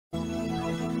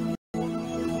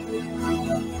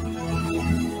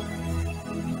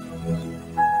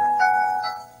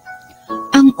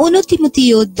1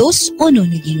 Timoteo 2:1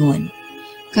 nagingon.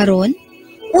 Karon,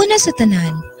 una sa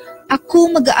tanan,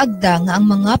 ako mag-aagda nga ang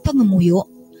mga pangamuyo,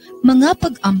 mga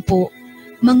pag-ampo,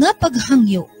 mga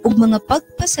paghangyo ug mga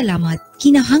pagpasalamat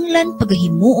kinahanglan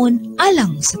pagahimuon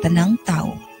alang sa tanang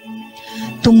tao.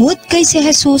 Tungod kay si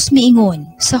Jesus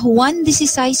miingon sa Juan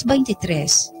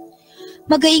 16:23,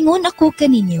 magaingon ako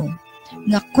kaninyo,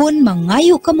 nga kun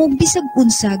mangayo kamo bisag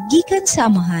unsa gikan sa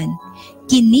Amahan,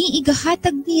 kini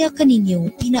igahatag niya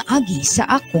kaninyo pinaagi sa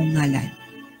akong ngalan.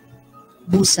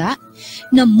 Busa,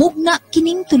 namugna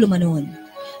kining tulumanon.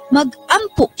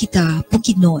 Mag-ampo kita,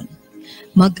 Bukidnon.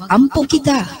 Mag-ampo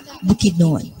kita,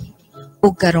 Bukidnon.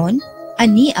 Ug karon,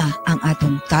 ania ang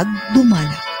atong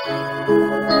tagdumala.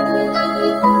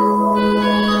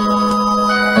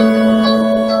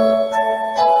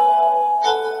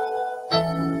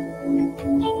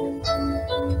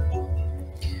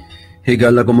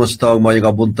 Higala, kumusta ang mga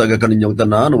kabuntag kaninyong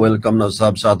tanan? Welcome na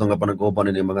sa atong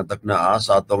panag-uban ng mga taknaa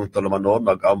sa atong tulumanon,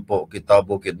 mag-ampo kita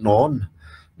Bukidnon.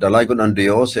 Dalay ko ng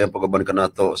Diyos sa pag-uban ka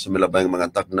nato sa milabay mga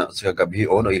takna sa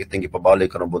kagabion o ikiting ipabalik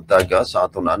ka ng buntaga sa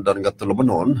atong naandan nga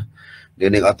tulumanon.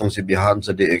 Dining atong sibihan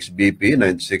sa DXBP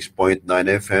 96.9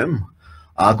 FM.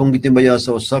 Akong gitimbaya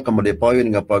sa usa ka malipayon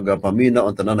nga pagpamina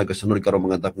ang tanan nagasunod karon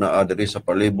mga taknaa diri sa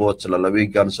palibot sa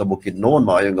lalawigan sa Bukidnon.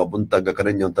 Maayong nga buntag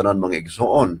kaninyong tanan mga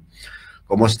igsuon.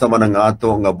 Kumusta man ang ato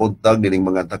nga buntag dining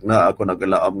mga takna? Ako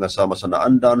nagalaam nga sama sa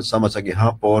naandan, sama sa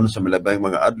gihapon sa milabay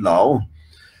mga adlaw.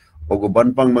 O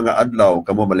uban pang mga adlaw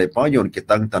kamo malipayon,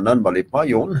 kitang tanan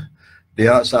malipayon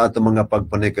diha sa atong mga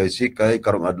pagpanikay-sikay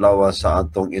karong adlaw sa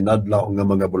atong inadlaw nga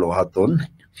mga buluhaton.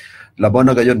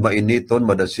 Laban na gayon mainiton,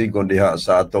 madasigon diha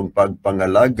sa atong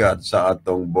pagpangalagad sa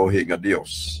atong buhi nga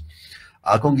Dios.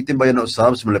 Akong gitimbayan na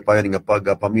usab sa malipayon nga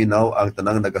pagpaminaw ang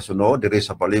tanang nagasunod diri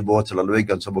sa palibot sa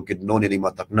lalawigan sa Bukidnon ining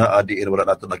mataknaa diin wala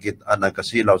nato nakit-an ang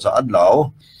kasilaw sa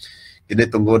adlaw. Kini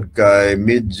tungod kay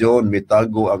medyo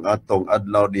mitago ang atong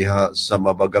adlaw diha sa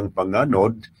mabagang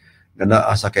panganod nga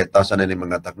naa sa ketasan ni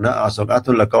mga taknaa. So ang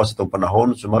atong lakaw sa itong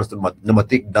panahon sumaros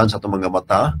namatikdan sa atong mga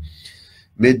mata.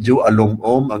 Medyo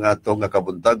alom-om ang atong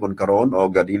kabuntagon karon o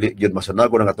gadili gyud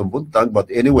masanagon ang atong buntag, but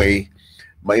anyway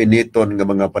mainiton nga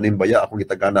mga panimbaya akong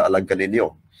gitagana alang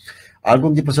kaninyo.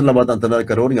 Akong gipasalamat ang tanan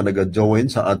karon nga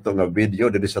naga-join sa atong video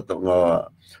diri sa atong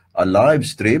live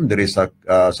stream diri sa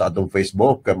atong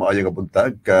Facebook. Maayo nga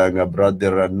buntag nga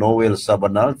Brother Noel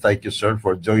Sabanal. Thank you sir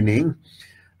for joining.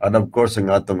 And of course ang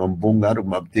atong ambungan ug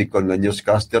maabtikon nga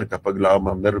newscaster kapag laom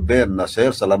Merben na sir.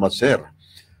 Salamat sir.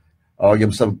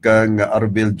 Yamsab kang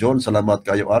Arbil John, salamat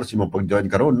kayo Ars mong pag-join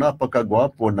karon.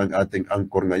 Napakagwapo ng ating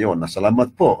angkor ngayon.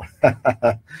 Salamat po.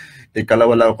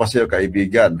 Ikalawala ko sa iyo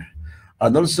kaibigan.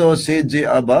 And also CJ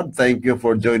Abad, thank you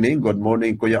for joining. Good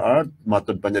morning Kuya Art.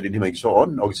 Matod pa niya din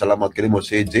himagsoon. Og salamat kanimo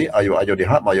CJ. Ayo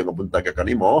diha mayo nga buntag ka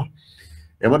kanimo.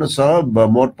 Ewan usab,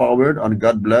 more power and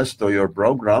God bless to your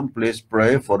program. Please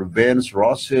pray for Vince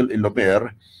Russell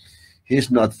Ilomer.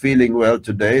 He's not feeling well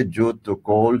today due to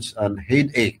colds and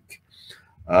headache.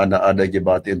 Naada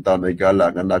gibatin taon ay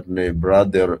galang anak ni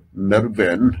Brother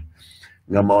Mervin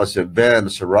nga mao si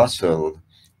Vince Russell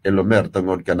Ilomer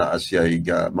tungod kana siya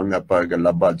mga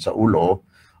paglabad sa ulo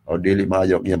o dili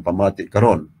maayo iyang pamati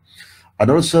karon. And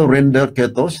also Render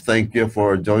Ketos, thank you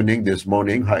for joining this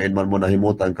morning. Hain man mo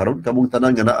nahimutan karon kamong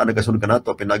tanan nga naa nagasunod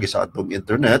kanato pinagi sa atong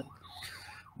internet.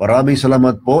 Maraming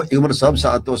salamat po. Ingon sab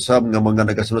sa ato sab nga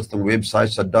mga nagasunod sa website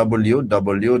sa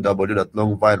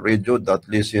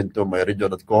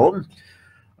www.longvineradio.listentomyradio.com.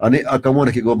 Ani akamo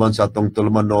nakiguban sa atong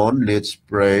tulumanon, Let's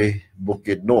Pray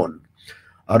Bukidnon.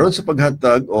 Aron sa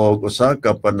paghatag og usa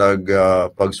ka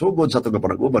pagsugod sa atong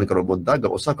panag-uban karon buntag,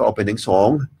 usa ka opening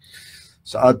song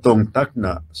sa atong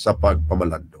takna sa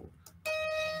pagpamalandong.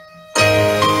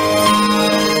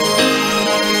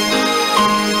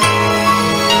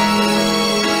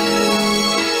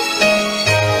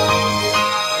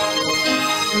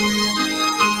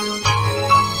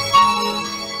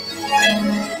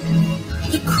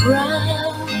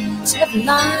 Crowds have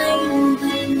lined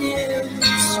the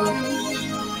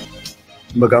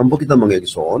Magambo kita mga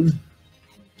igsoon.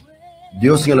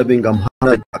 Dios nga labing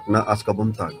gamhanay takna as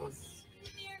kabuntagon.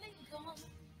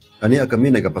 Kaniya kami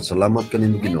nagapasalamat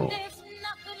kanino Ginoo.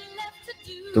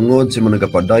 Tungod si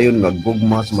managapadayon nga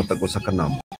gugma sa matag usa ka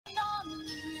namo.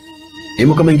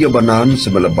 Imo kaming giubanan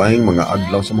sa malabayng mga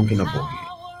adlaw sa mong kinabuhi.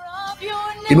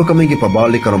 Imo kaming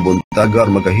gipabalik karong buntaga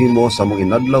aron magahimo sa mong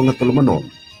inadlaw nga tulumanon.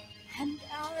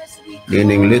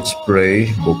 Dining Let's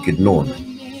Pray Bukidnon.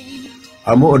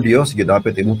 Amo o Dios,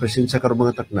 gidapit imong presensya karong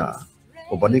mga takna.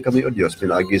 Uban ni kami o Dios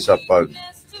pinagi sa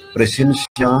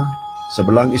pagpresensya sa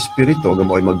balang espiritu nga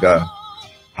mo'y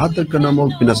hatag ka na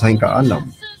mo pinasahing kaalam.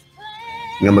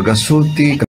 nga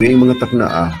magasulti kami mga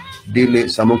taknaa dili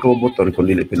sa among kabubuton kun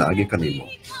dili pinaagi kanimo.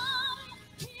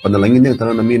 Panalangin niya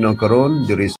tanan namin karon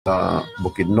diri sa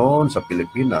Bukidnon sa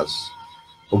Pilipinas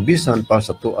ug bisan pa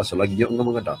sa tuwa sa lagyo nga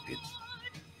mga dapit.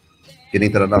 Kini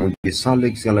tanan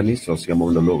gisalig sa lanisos nga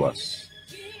mong luluwas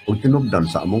ug tinubdan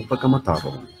sa among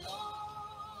pagkamatarong.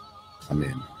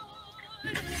 Amen.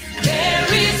 There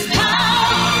is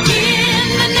power in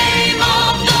the name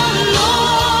of the Lord.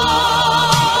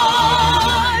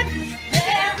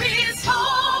 There is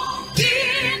hope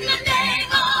in the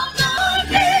name of the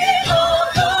Lord.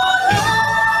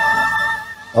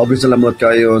 Abi salamat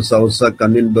kayo sa usa ka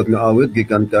nindot nga awit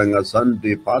gikan ka nga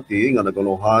Sunday Pati nga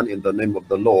naguluhan in the name of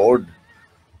the Lord.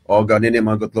 O ganini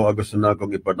mga kutlo gusto na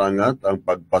akong ipadangat ang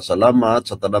pagpasalamat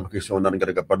sa tanang kisunan nga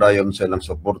nagapadayon sa ilang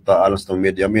suporta alas ng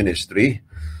media ministry.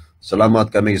 Salamat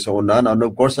kami sa unan. And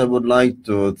of course, I would like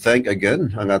to thank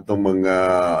again ang atong mga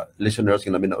listeners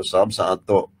nga namin nausab sa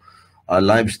ato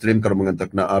live stream karong mga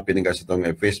takna pininga sa itong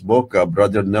Facebook.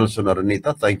 Brother Nelson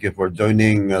Aranita, thank you for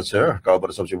joining, sir.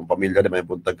 Kaubar sa imong pamilya na may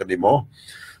puntag kanimo.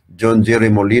 John Jerry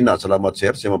Molina, salamat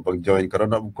sir sa imong pag-join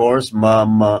karon. Of course,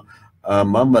 Mama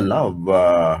Love,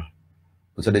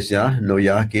 sa siya,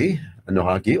 Noyaki,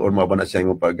 or mabana siya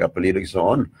yung pag-apelido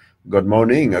soon. Good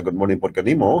morning po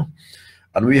kanimo.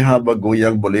 And we have a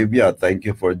Guyang Bolivia, thank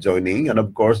you for joining. And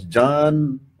of course,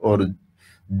 John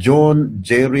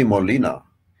Jerry Molina,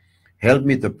 help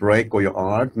me to pray ko yung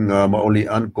art nga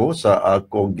maulian ko sa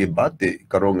akong gibati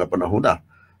karong nga panahuna.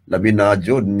 Labi na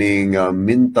jud ning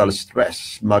mental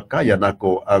stress, makaya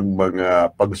nako ang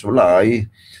mga pagsulay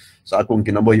sa akong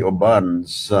kinabuhi uban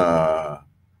sa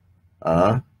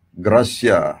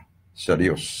grasya sa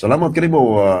Dios. Salamat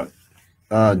kanimo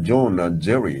John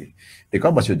Jerry.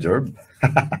 Ikaw ba si Jerb?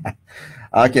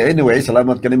 Okay, anyway,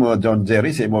 salamat kanimo John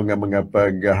Jerry sa imong mga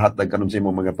paghatag kanon sa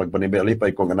imong mga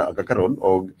pagpanibelipay ko nga naa kakaron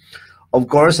og of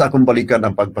course akong balikan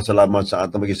ang pagpasalamat sa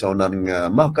atong magisonan nga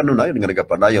makanunayon nga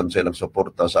nagapadayon sa ilang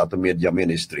suporta sa atong media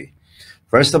ministry.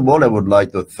 First of all, I would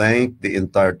like to thank the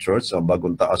entire church of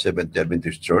Bagong Tao Seventh-day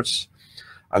Adventist Church.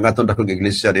 Ang atong dakong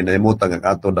iglesia dinahimutang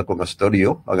ang atong dakong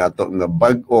studio, ang atong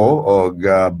bag-o o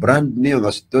brand new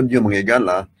nga studio mga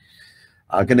igala.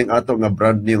 Kining atong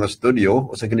brand new nga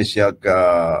studio usa kini siya ka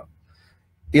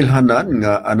ilhanan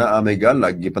nga anaa may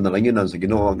galag gipanalanginan sa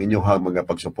Ginoo ang inyong mga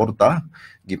pagsuporta,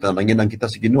 gipanalanginan kita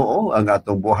sa Ginoo ang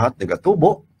atong buhat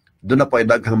nagatubo. Doon na pa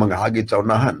daghang mga hagit sa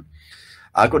unahan.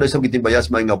 Ako na sa gitimbayas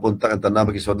may nga punta ang tanan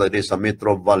magisod diri sa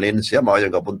Metro Valencia, mao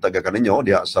nga punta ka kaninyo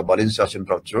diha sa Valencia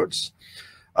Central Church.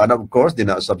 And of course,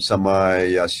 dinasab sa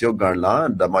may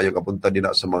Sugarland, mayo nga punta din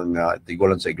sa mga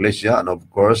tigulan sa iglesia. And of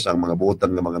course, ang mga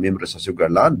buutan ng mga miyembro sa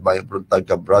Sugarland, mayo punta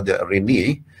ka Brother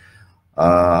Rene,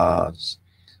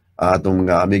 atong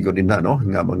mga amigo din na, no?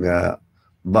 Nga mga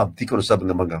baptiko sab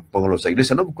nga mga pangulo sa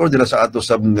iglesia. And of course, dila sa ato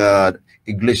sab nga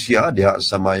iglesia, diha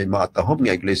sa may maatahom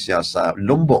nga iglesia sa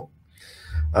Lumbo.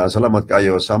 Salamat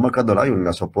kayo sa makadalayon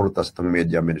nga suporta sa itong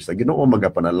media ministry. Ginoo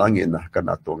magapanalangin na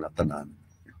kanato nga tanan.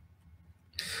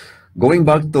 Going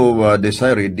back to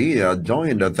Desiree D,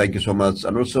 joined. Thank you so much.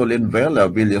 And also Linvel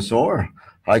Villasor.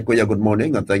 Hi Kuya, good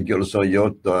morning. And thank you also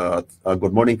Yot.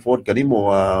 Good morning for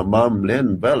kanimo, Ma'am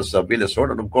Linvel sa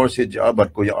Villasor. And of course, si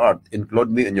Jabat Kuya Art,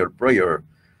 include me in your prayer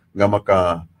nga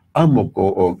maka-amo ko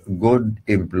o good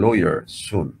employer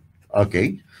soon.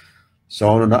 Okay?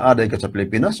 So, naaday ka sa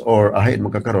Pilipinas or ahayin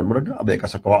magkakaroon mo na abay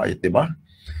ka sa Kuwait, di ba?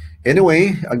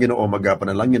 Anyway, ang Ginoo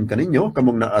magapanalangin kaninyo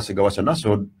kamong naa sa gawas sa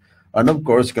nasod, and of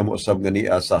course, kamo usab nga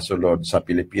niya sa sulod sa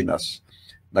Pilipinas.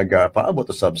 Nagapaabot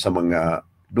usab sa mga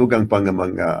dugang pang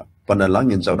mga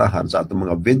panalangin sa unahan sa atong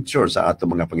mga venture sa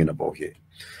atong mga panginabuhi.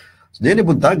 So, diyan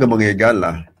ibuntag ang mga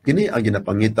igala, kini ang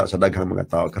ginapangita sa daghang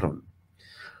mga tao karon.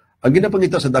 Ang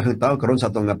ginapangita sa daghang tao karon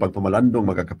sa atong pagpamalandong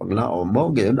magkakapanglaom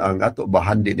mo gayon ang ato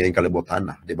bahandi ni kalibutan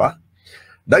na, di ba?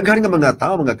 Daghan nga mga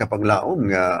tao mga kapanglaom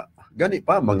nga gani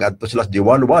pa mga adto sila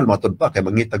diwalwal matud pa kay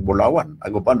mangitag bulawan.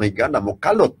 Ang uban may gana mo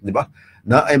kalot, di ba?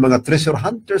 Na ay mga treasure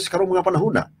hunters karong mga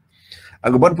panahona.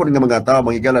 Ang uban po nga mga tao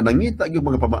mangigala nangita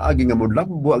yung mga pamaagi nga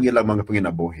modlambo ang ilang mga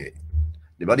panginabuhi.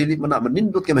 Di ba? Dili man na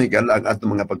manindot kay mahigala ang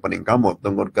atong mga pagpaningkamot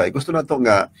tungod kay gusto nato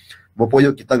nga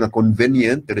mopuyo kita nga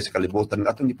convenient diri sa kalibutan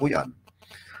nga atong gipuyan.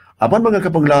 Apan mga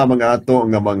kapangla mga ato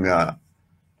nga mga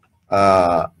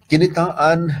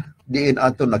kinitaan diin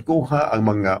ato nakuha ang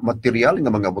mga material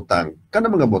nga mga butang. Kana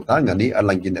mga butang nga ni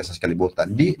alang gina sa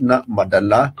kalibutan di na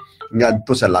madala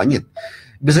ngadto sa langit.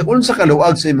 Bisag unsa ka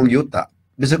luwag sa imong yuta,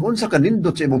 bisag unsa ka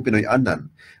nindot sa imong Pinoy-anan,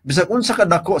 bisag unsa ka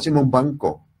dako sa imong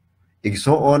bangko,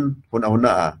 igsoon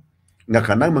hunahuna nga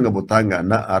kanang mga butanga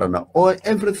na ara na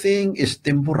everything is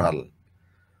temporal.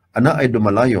 Ana ay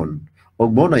dumalayon O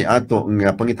mo na ato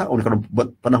nga pangitaon karong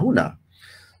panahona.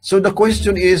 So the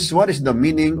question is, what is the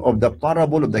meaning of the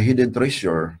parable of the hidden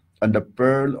treasure and the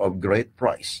pearl of great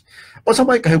price? O sa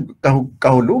may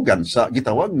kahulugan sa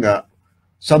gitawag nga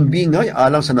sambingay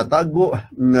alang sa natago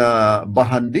nga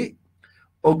bahandi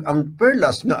o ang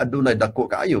perlas nga adunay dako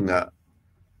kaayo nga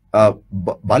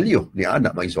value ni ana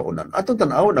maisuonan. Atong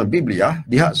tan-awon ang Biblia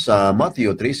diha sa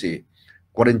Matthew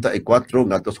 13:44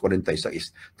 ngadto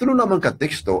 46. Tulo naman ka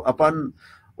teksto apan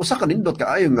usa ka nindot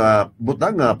kaayo nga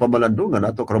butang nga pamalandungan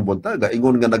nato karong buntaga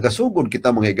ingon nga nagasugod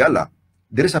kita mga higala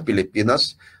diri sa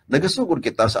Pilipinas, nagasugod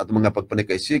kita sa atong mga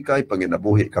pagpanikay-sikay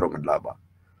panginabuhi karong adlaw.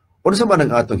 Unsa man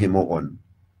ang atong himuon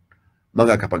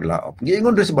mga kapaglaop.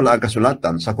 Giingon rin sa balaang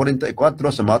kasulatan sa 44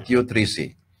 sa Matthew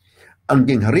 13. Ang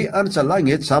gingharian sa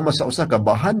langit sama sa usa ka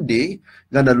bahandi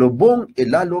nga nalubong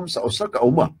ilalom sa usa ka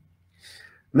uma.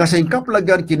 Nga sa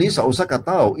kaplagan kini sa usa ka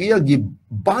tawo, iya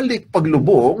gibalik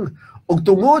paglubong ug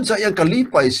tungod sa iyang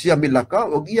kalipay siya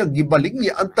milakaw ug iyang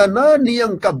gibaligya ang tanan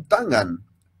niyang kabtangan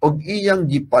ug iyang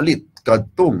gipalit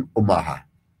kadtong umaha.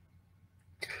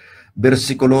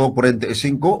 Versikulo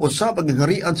 45, usa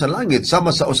pangingharian sa langit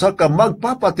sama sa usa ka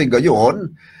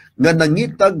magpapatigayon nga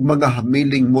nangitag mga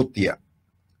hamiling mutya.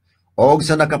 Og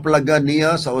sa nakaplagan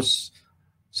niya sa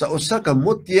usa ka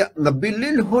mutya nga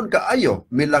bililhon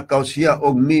kaayo, milakaw siya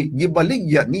og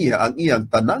gibaligya niya ang iyang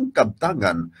tanang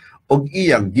kabtangan og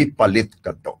iyang gipalit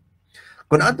kadto.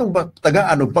 Kung atong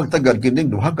tagaan og pagtagad kining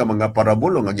duha ka mga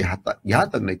parabolo nga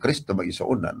gihatag ni Kristo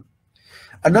mag-isuonan,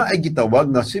 ana ay gitawag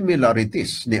nga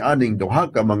similarities ni aning duha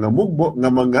ka mga mugbo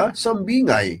nga mga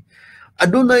sambingay.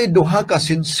 Adunay duha ka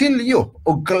sinsilyo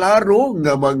o klaro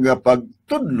nga mga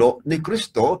pagtudlo ni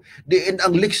Kristo diin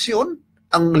ang leksyon,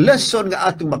 ang lesson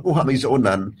nga ating makuha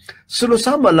maisuonan,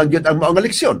 sulusama lang yun ang mga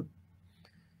leksyon.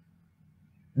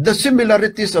 The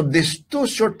similarities of these two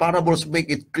short parables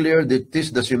make it clear that this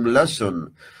is the same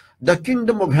lesson. The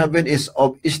kingdom of heaven is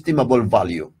of estimable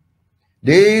value.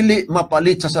 Dili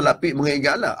mapalit sa salapi mga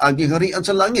higala, ang gingharian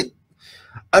sa langit.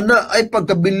 Ana ay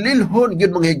pagkabililhon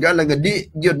gyud mga higala nga di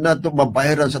gyud nato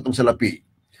mabayaran sa atong salapi.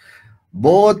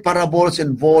 Both parables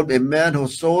involved a man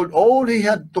who sold all he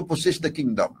had to possess the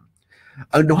kingdom.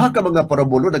 Ang duha ka mga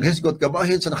parabolo naghisgot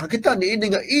kabahin sa nakakita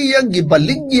niini nga iyang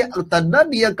gibaligya ang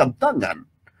tanan niyang kabtangan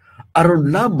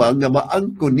aron lamang nga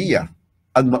maangko niya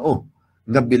ang mao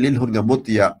nga bililhon nga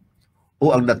mutya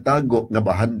o ang natago nga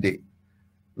bahandi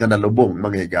nga nalubong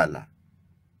mga higala.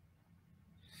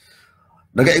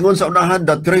 Nagaingon sa unahan,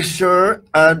 the treasure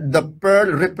and the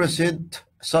pearl represent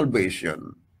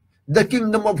salvation. The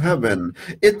kingdom of heaven,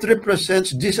 it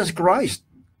represents Jesus Christ.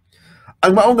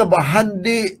 Ang mao nga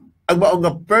bahandi, ang mao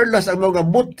nga perlas, ang mao nga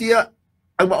mutya,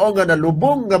 ang mao nga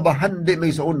nalubong nga bahandi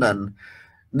may suunan,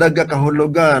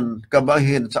 nagakahulugan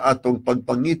kabahin sa atong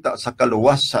pagpangita sa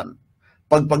kaluwasan,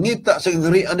 pagpangita sa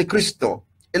gingharian ni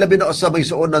Kristo, ilabi na usabay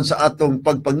suunan sa atong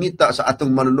pagpangita sa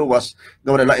atong manluluwas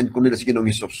nga wala lain kundi sa Ginoong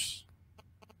Hesus.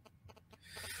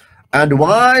 And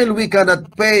while we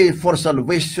cannot pay for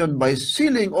salvation by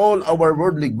selling all our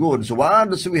worldly goods,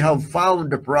 once we have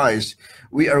found the price,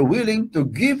 we are willing to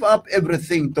give up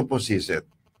everything to possess it.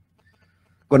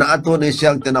 Kung ato ni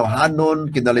siyang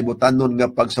tinawhanon, kinalibutanon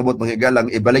nga pagsabot mga higalang,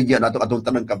 ibaligya nato atong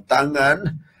tanang kabtangan,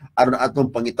 aron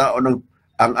atong pangitaon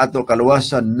ang ato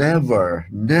kaluwasan, never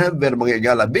mga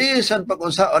higala. Bisan pa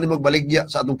kung saan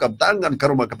magbaligya sa atong kabtangan,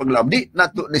 karong magkapanglaom, di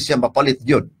nato ni siya mapalit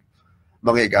yun,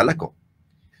 mga higala ko.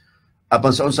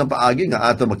 Apan sa unsang paagi nga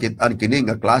ato makitaan kini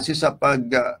nga klase sa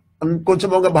ang kung sa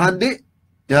mga bahandi,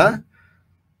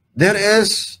 there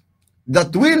is that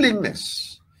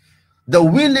willingness, the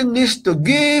willingness to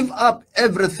give up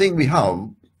everything we have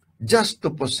just to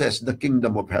possess the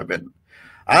kingdom of heaven.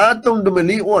 Atong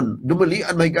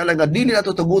dumalian may gala nga dili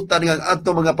ato tugutan nga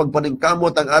atong mga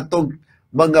pagpaningkamot, ang atong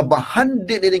mga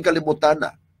bahandi nining kalibutan,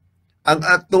 ang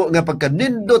ato nga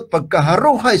pagkanindot,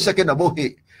 pagkaharuhay sa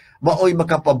kinabuhi, maoy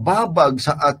makapababag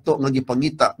sa ato nga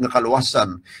gipangita nga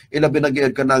kaluwasan, ilabi na gyud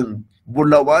kanang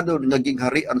bulawanon nga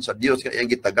gingharian sa Dios kay ang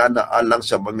gitagana alang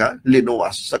sa mga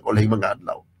linuwas sa kulay mga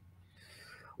adlaw.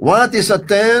 What is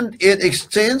attained in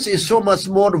exchange is so much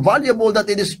more valuable that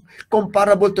it is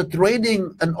comparable to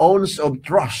trading an ounce of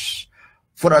trash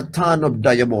for a ton of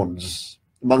diamonds.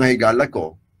 Mga higala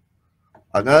ko,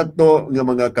 ang ato nga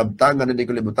mga kabtangan ni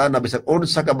kalibutan na bisag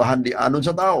unsa ka bahandi anon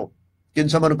sa tao.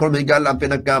 Kinsa man kung higala ang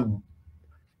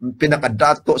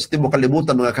pinakadato sa tibuok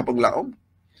kalibutan mga kapaglaom.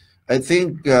 I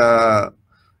think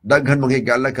daghan mga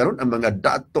higala karon ang mga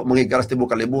dato mga higala sa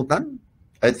tibuok kalibutan.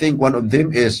 I think one of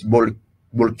them is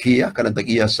Bolkia, kanang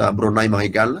tag-iya sa Brunei mga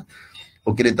higala,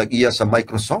 o kinang tag-iya sa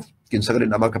Microsoft, kinsa rin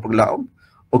ang mga kapaglaom,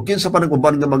 o kinsa pa nang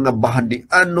uban nga mga bahandi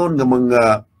anon nga mga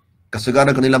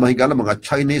kasagaran kanila mahigala mga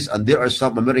Chinese, and there are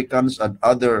some Americans and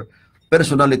other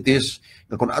personalities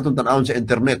na kung atong tanawon sa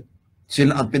internet,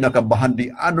 sila ang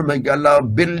pinakabahandianon mahigala,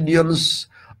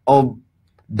 billions of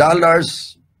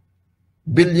dollars,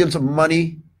 billions of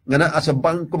money nga naa sa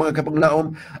bangko mga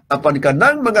kapanglaom, apan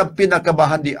kanang mga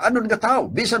pinakabahandianon nga tao,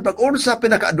 bisan pag unsa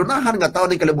pinakaadunahan nga tao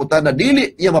ning kalibutan na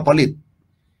dili iya mapalit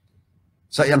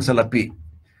sa iyang salapi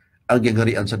ang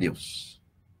gingharian sa Dios.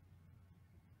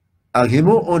 Ang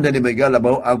himuon na ni Miguel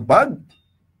Labaw ang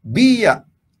pagbiya,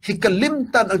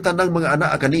 hikalimtan ang tanang mga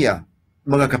anak kaniya,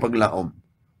 mga kapaglaom.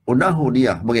 Unaho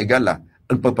niya, mga gala,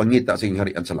 ang pagpangita sa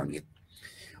gingharian sa langit.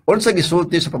 Unsa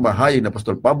gisulti sa pamahayag na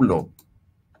Apostol Pablo,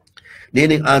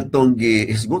 nining atong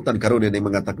gihisgutan karon ni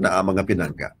mga taknaa mga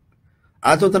pinangga.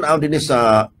 Atong tan-aw dinhi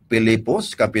sa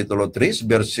Pilipos kapitulo 3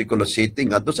 bersikulo 7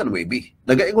 ngadto sa 9.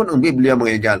 Nagaingon ang Biblia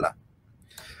mga igala.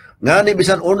 Ngani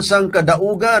bisan unsang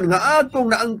kadaugan nga akong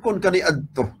naangkon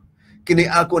kaniadto, kini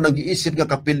ako nag-iisip nga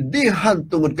kapildihan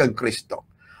tungod kang Kristo.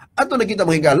 Ato nakita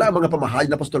mga igala mga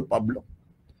pamahayag na Apostol Pablo.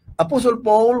 Apostle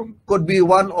Paul could be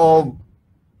one of,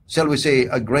 shall we say,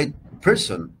 a great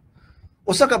person.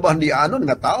 Usa ka bahandianon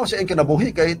nga tao sa iyang kinabuhi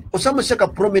kay usa man siya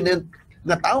ka prominent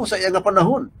nga tao sa iyang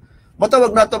panahon.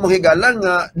 Matawag nato mga higala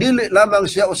nga dili lamang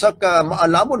siya usa ka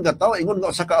maalamon nga tao, ingon nga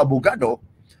usa ka abogado.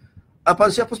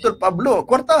 Apan si Apostol Pablo,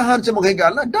 kwartahan sa mga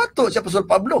higala, dato si Apostol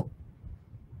Pablo.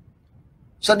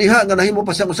 Sa diha nga nahimo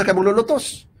pa siya usa ka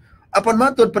maglulutos. Apan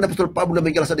matod pa ni Apostol Pablo mga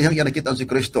higala sa dihang nakita si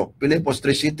Kristo. Pilipos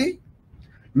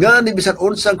 3:7. Nga ni bisan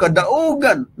unsang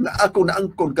kadaugan nga ako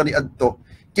naangkon kaniadto,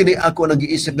 kini ako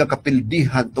nag-iisip nga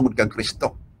kapildihan tungod kang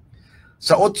Kristo.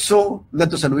 Sa 8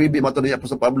 ngadto sa 9 matud ni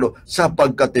Apostol Pablo, sa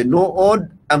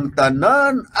pagkatinuod ang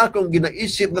tanan akong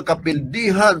ginaisip nga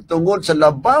kapildihan tungod sa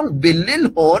labang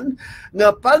bililhon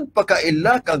nga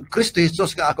pagpakaila kang Kristo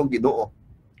Jesus nga akong Ginoo.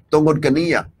 Tungod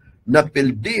kaniya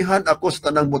napildihan ako sa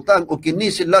tanang butang o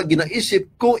kini sila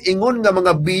ginaisip ko ingon nga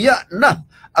mga biya na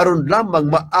aron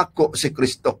lamang maako si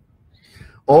Kristo.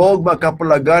 Og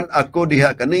makapalagan ako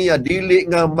diha kaniya dili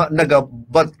nga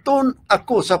nagabaton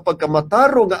ako sa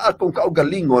pagkamataro nga akong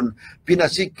kaugalingon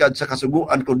pinasikad sa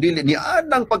kasuguan kun dili ni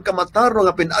anang pagkamataro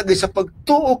nga pinagi sa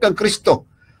pagtuo kang Kristo,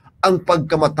 ang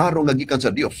pagkamataro nga gikan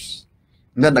sa Dios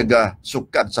nga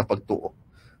nagasukad sa pagtuo.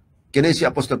 Kini si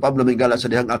Apostol Pablo may gala sa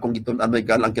dihang akong gitun-an may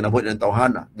gala ang kinabuhi ng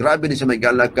tawhana. Grabe ni siya may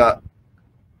gala ka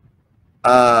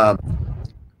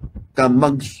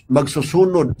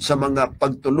magsusunod sa mga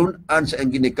pagtulunan sa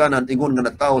iyang ginikanan, ingon nga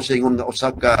natawo sa ingon nga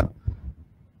usa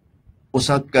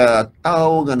ka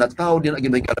tawo nga natawo din agi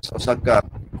may sa usa ka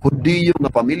Hudiyo nga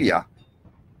pamilya.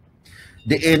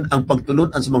 Diin ang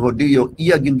pagtulunan sa mga Hudiyo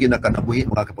iya gyud ginakanabuhi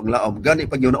mga kapanglaom. Gani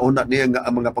pag una niya nga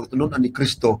ang mga pagtulunan ni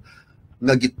Kristo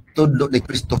nga gitudlo ni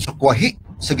Kristo sa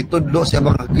kuwahi sa gitudlo sa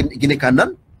mga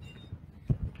ginikanan.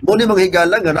 Muni mga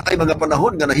higala nga naay mga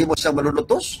panahon nga nahimo siyang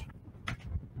manulutos.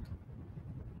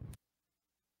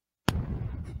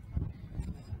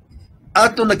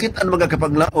 Ato nakita ang mga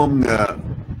kapanglaom nga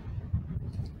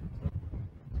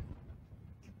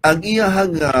ang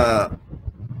iyahang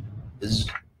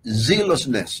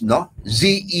zealousness, no?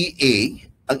 Z-E-A,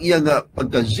 ang iyang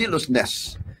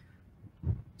pagka-zealousness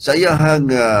sa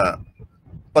iyahang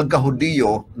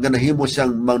pagkahudiyo nga nahimo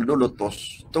siyang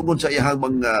manlulutos tungod sa iyahang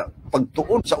mga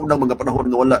pagtuon sa unang mga panahon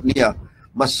nga wala niya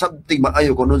masabting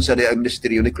maayo kunon sa ang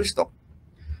ministeryo ni Kristo.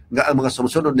 Nga ang mga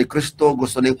sumusunod ni Kristo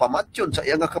gusto niyang pamatyon sa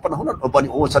iyang kapanahonan o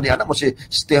baniuon sa niya mo si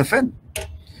Stephen.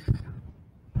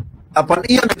 Apan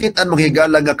iya nakita ang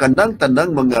manghigala nga kanang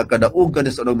tanang mga kadaugan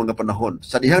sa unang mga panahon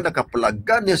sa dihang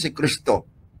nakapalagan niya si Kristo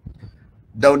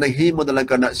daw nahimo na lang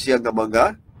kana siya nga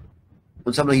mga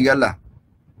unsa man higala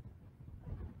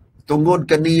tungod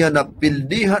kaniya na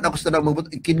pildihan ako sa tanang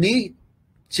mga kini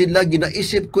sila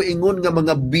ginaisip ko ingon nga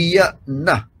mga biya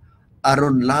na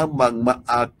aron lamang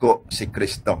maako si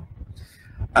Kristo.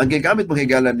 Ang gigamit mong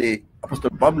higala ni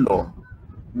Apostol Pablo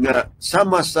nga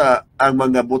sama sa ang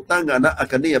mga butang nga naa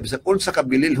kaniya bisan unsa ka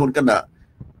bililhon kana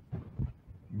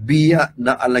biya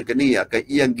na alang kaniya kay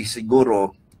iyang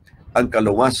gisiguro ang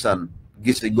kaluwasan,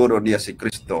 gisiguro niya si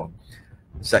Kristo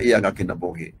sa iyang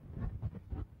kinabuhi.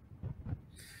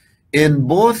 In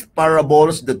both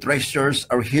parables the treasures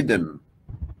are hidden.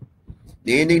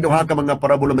 Niining duha ka mga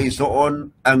parabola may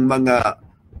isuon ang mga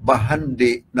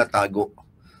bahandi na tago.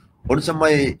 Unsa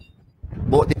may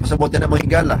bote sa bote na mga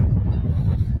higala.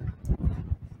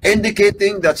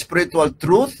 Indicating that spiritual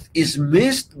truth is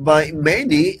missed by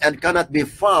many and cannot be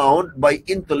found by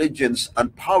intelligence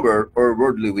and power or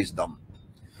worldly wisdom.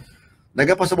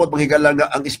 Nagapasabot mga higala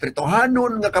nga ang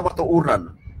espirituhanon nga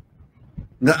kamatuoran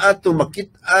nga ato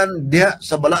makit-an diha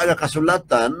sa bala nga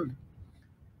kasulatan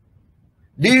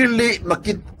Dili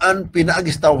makitaan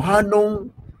pinaagis tawhanong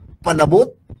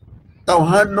panabot,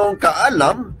 tawhanong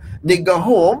kaalam, ni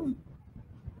gahom,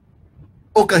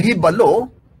 o kahibalo,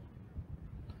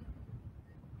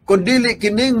 kung dili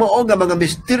kining mao nga mga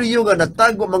misteryo nga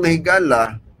natago mga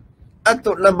higala,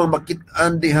 ato lamang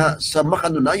makitaan diha sa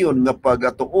makanunayon nga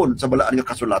pagatuon sa balaan nga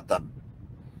kasulatan.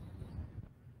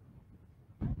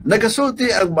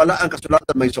 Nagasulti ang balaan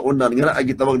kasulatan may suunan nga ay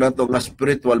gitawag nato nga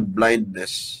spiritual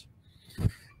blindness.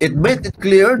 It made it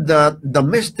clear that the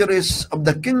mysteries of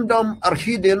the kingdom are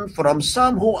hidden from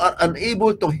some who are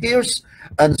unable to hear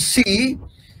and see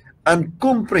and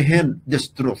comprehend this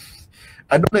truth.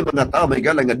 Ano na mga tao may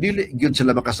galang nga dili gyud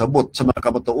sila makasabot sa mga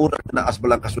kamatuoran na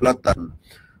asbalang kasulatan.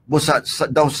 Busa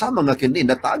daw sa mga kini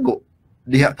natago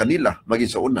diha kanila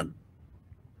magisuunan.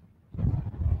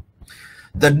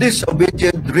 The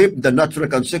disobedient reap the natural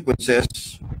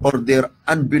consequences or their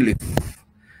unbelief.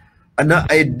 Ana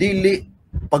ay dili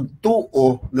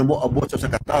pagtuo nga moabot sa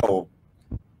katao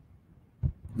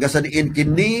nga sa diin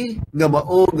kini nga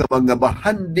mao nga mga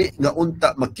bahandi nga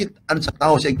unta makit-an sa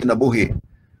tao sa kinabuhi,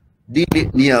 dili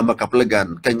niya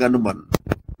makaplagan kay nganuman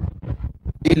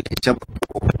dili siya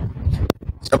pagtuo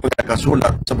sa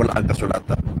pagkakasulat sa balaang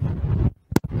kasulatan.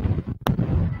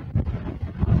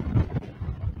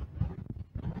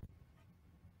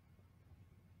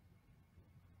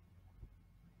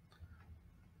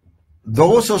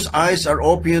 Those whose eyes are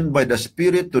opened by the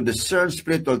Spirit to discern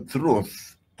spiritual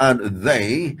truth, and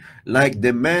they, like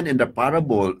the man in the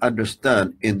parable,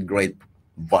 understand in great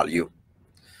value.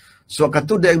 So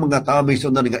katuday ang mga tao may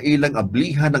sundan nga ilang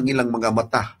ablihan ang ilang mga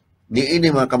mata,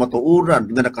 niini mga kamatuuran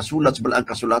nga nakasulat sa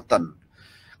balaang kasulatan,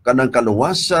 kanang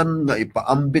kaluwasan nga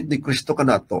ipaambit ni Kristo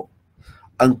kanato,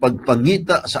 ang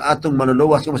pagpangita sa atong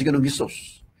manuluwas nga mas Ginoong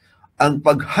Hesus, ang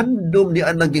paghandom ni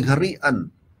anang gingharian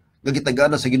nga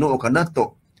gitagana sa Ginoo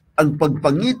kanato, ang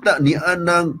pagpangita ni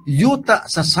anang yuta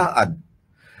sa saad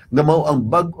nga mao ang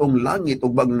bag-ong langit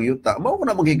ug bag-ong yuta. Mao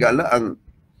na manghigala ang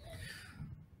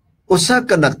usa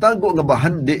ka natago nga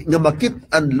bahandi nga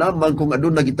makit-an lamang kung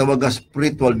aduna gitawag nga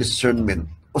spiritual discernment.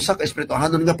 Usa ka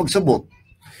espirituhanon nga pagsabot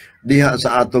diha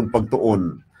sa atong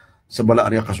pagtuon sa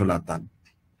balaan nga kasulatan.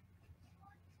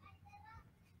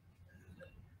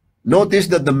 Notice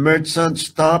that the merchant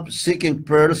stopped seeking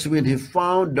pearls when he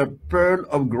found the pearl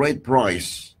of great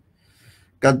price.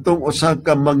 Kadtong usa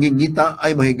ka mangingita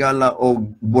ay mahigala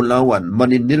og bulawan,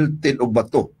 maniniltil og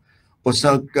bato.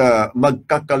 Usa ka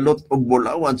magkakalot og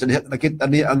bulawan, sa diha nakita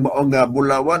niya ang mao nga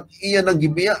bulawan, iyan ang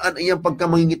gibiyaan iyang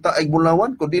pagkamangingita ay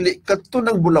bulawan, kun dili kadto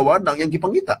ng bulawan ang iyang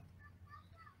gipangita.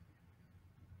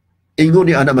 Ingon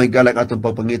ni ana mahigala atong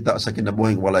pagpangita sa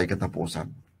kinabuhing walay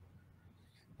katapusan.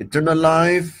 Eternal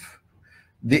life,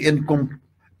 the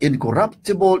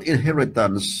incorruptible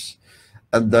inheritance,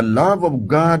 and the love of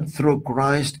God through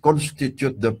Christ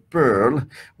constitute the pearl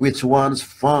which once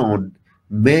found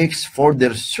makes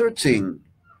further searching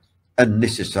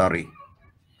unnecessary.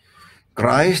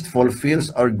 Christ fulfills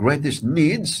our greatest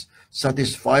needs,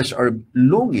 satisfies our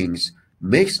longings,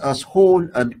 makes us whole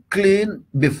and clean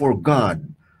before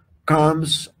God,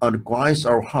 comes and quiets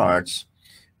our hearts,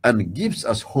 and gives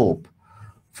us hope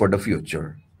for the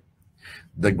future.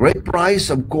 The great price,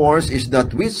 of course, is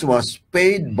that which was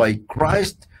paid by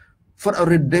Christ for our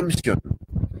redemption.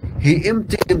 He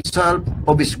emptied himself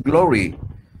of his glory,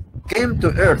 came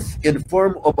to earth in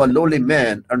form of a lowly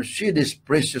man, and shed his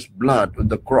precious blood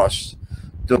on the cross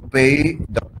to pay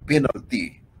the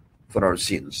penalty for our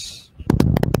sins.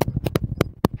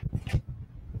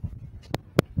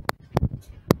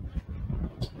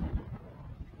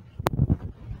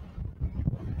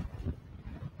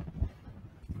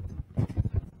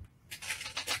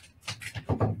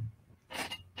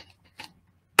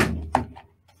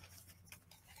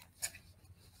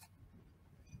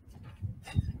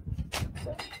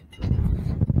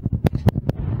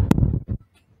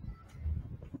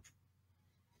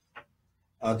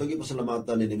 Atong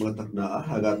ipasalamatan ni mga takna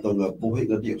hagatong buhi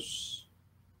nga Dios.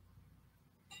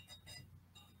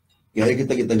 Kaya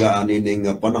kita gitagaan ining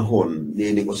panahon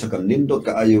nining usa ka nindot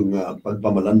kaayong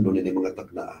pagpamalando ni mga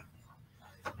takna.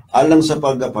 Alang sa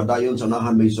pagpadayon sa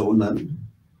unahan may suunan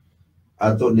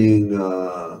ato ning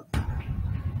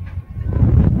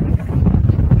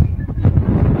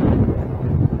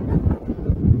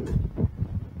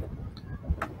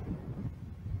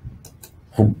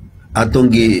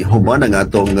atong gihuman ang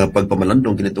atong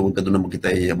pagpamalandong kinitungod kadto naman kita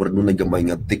murag nun gamay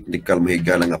nga technical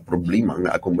mahigala nga problema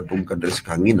nga akong matungkad diri sa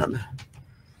kahanginan.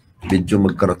 Medyo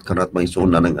magkarat-karat may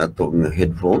suuna ng atong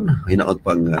headphone. Hinaot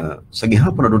pang sa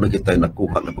gihapon na doon na kita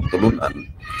nakuha na pagtulunan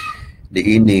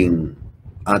diining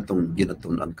atong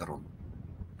ginatunan karon.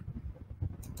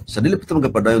 Sa dili pa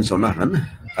magapadayon sa unahan,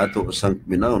 ato usang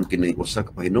minahon kini usa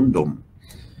ka pahinumdom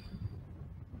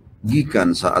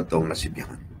gikan sa atong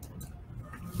nasibyangan.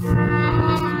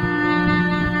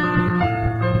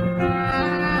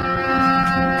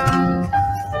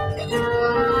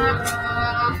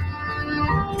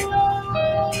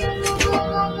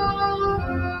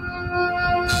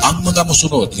 Ang mga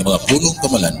musunod ng mga pulong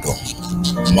pamalandong,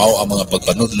 mao ang mga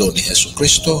pagpanudlo ni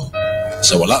Jesucristo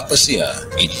sa wala pa siya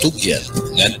itugyan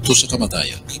ngadto sa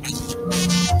kamatayon.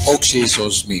 Og si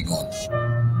Jesus mingon,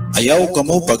 ayaw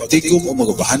kamo pagtigom o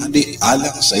magabahandi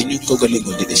alang sa inyong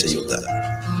kaugalingon dinhi sa yuta.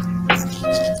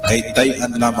 Kay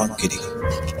tayan lamang kini.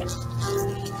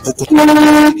 O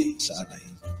kini sa anay.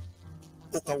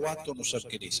 O kawato no sa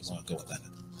kini sa mga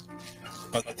kawatanan.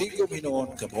 Pagtigom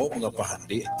hinoon kamo mga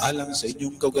pahandi alang sa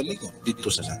inyong kaugalingon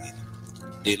dito sa langit.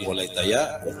 Din walay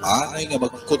taya o anay nga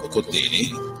magkudkod nini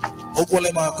o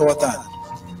walay mga kawatan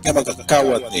nga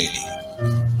magkakawat nini.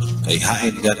 Kay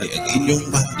hain gani ang inyong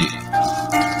mahdi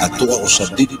at tuwa usab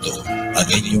dito ang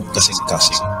inyong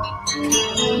kasing-kasing.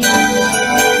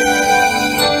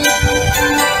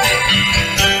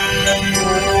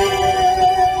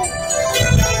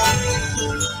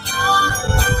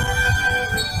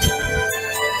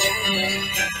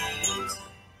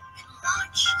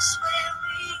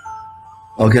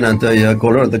 Okay na tayo,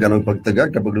 caller, ang taganong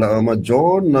pagtagad. Kapag laama,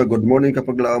 John. Good morning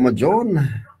kapag laama, John.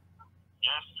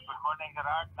 Yes, good morning,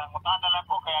 Gerard. Nangutan na lang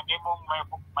ko, kaya di mong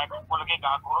may pulagi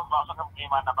kakagurong ba sa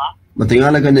kamukiman na ba?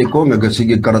 Matingala ganyan ko, nga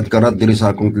sige karat-karat diri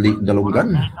sa akong dalunggan.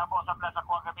 Kahit na po, sabla sa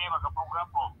kuha gabi, magka-program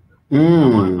po.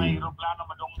 May aeroplano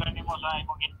madunggan ni mo sa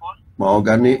imong input. Mao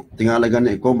gani, tingala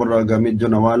gani ko, murag medyo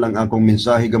nawalang akong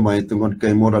mensahe gamay tungod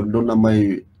kay murag doon na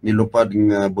may nilupad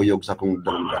nga buyog sa akong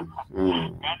dalunggan.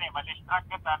 Gani, madistract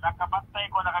kita. Nakabantay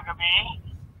ko na kagabi.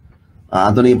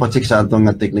 Ato na ipacheck sa atong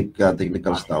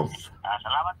technical staff.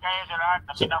 Salamat kayo, Gerard.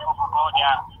 Napinang mo ko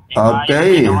niya.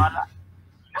 Okay.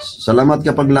 Salamat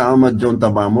kapag laama, John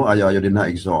Tabamo. Ayaw din na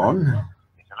igsoon.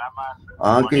 Salamat.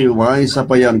 Okay, why sa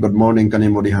pa yan? Good morning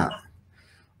kanimo diha.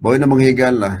 Boy na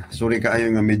manghigal, sorry kaayo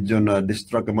nga medyo na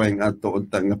distract mo yung ato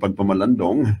untang nga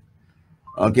pagpamalandong.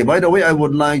 Okay, by the way, I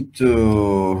would like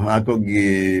to ako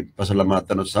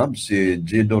pasalamatan usab si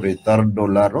Gido Ritardo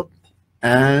Larot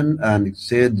and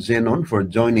Sid Zenon for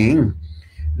joining.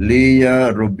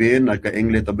 Leah Rubin at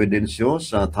ka-Inglet Obedencio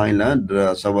sa Thailand,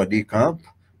 Sawadee Cup,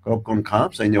 Kokon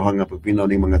Cup sa inyo nga pagpinaw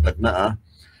ng mga takna.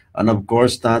 And of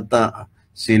course, Tata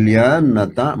Silian,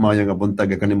 Nata, mayang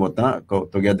abuntag kanimota,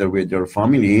 together with your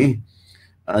family.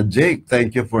 Jake,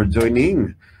 thank you for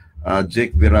joining.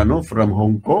 Jake Virano from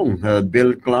Hong Kong.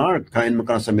 Bill Clark, kain mo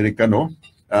ka sa Amerikano.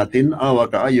 Tinawa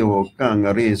kaayo kang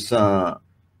ri sa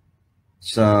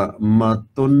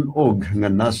matunog nga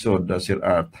nasod, Sir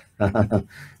Art.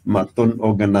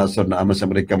 Matunog nga nasod na ama sa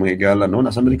Amerika mga igala, no?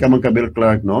 Nasa Amerika man ka Bill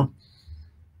Clark, no?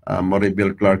 Mori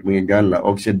Bill Clark mga igala.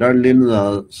 O si Darlene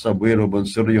Sabuero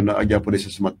Bonsurio na agya po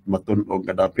sa matunog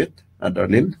nga dapit.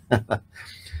 Darlene.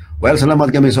 Well, salamat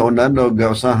kami sa unan.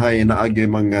 Usahay na agyo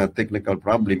mga technical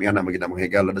problem. Yan na magiging mga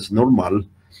higala. That's normal.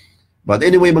 But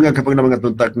anyway, mga kapag na mga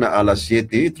tuntak na alas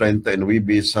 7:30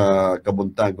 sa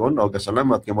Kabuntagon. O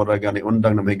kasalamat ka maraga ni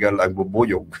undang na mahigala ang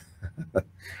bubuyog.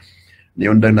 Ni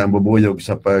undang na ang bubuyog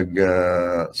sa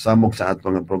pagsamok sa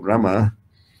atong programa.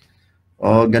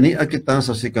 O gani kita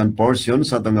sa second portion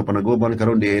sa atong panaguban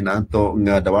karon diin ato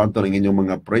nga dawaton ang inyong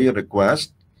mga prayer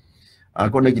request.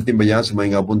 Ako nagitimbaya sa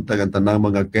mga buntag ang tanang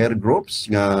mga care groups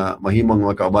nga mahimong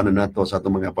mga kaubanan nato sa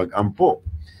atong mga pag-ampo.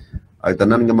 Ay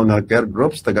tanan nga mga care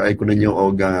groups tagaay ko ninyo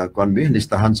og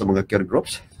listahan sa mga care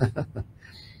groups.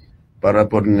 Para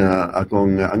po nga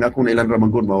ang akong ilang ramang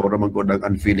gud mao ramang gud ang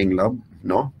unfeeling love,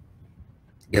 no?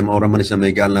 Kaya mao raman sa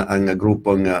may gala ang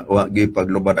grupo nga wa gyud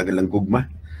paglubad ang ilang gugma.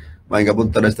 May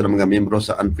gabuntag sa mga miyembro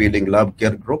sa unfeeling love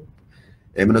care group.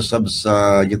 Minusab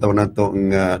sa gitaw nato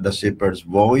nga The Shepherd's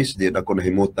Voice, di ako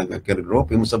nahimutang care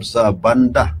group. Minusab sa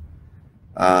banda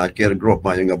care group,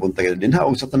 mayong nga buntag din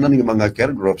haog sa tanan nga mga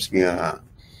care groups nga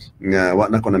wa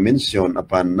na ko na mention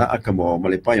apan naa ka mo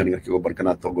malipayon nga kiuban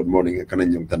kanato. Good morning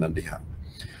kananyong tanan diha.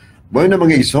 Boy na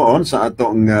mga igsoon sa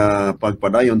atong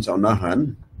pagpadayon sa unahan.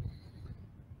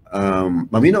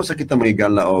 Maminaw sa kita mga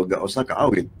gala og usa ka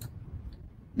awit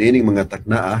nining mga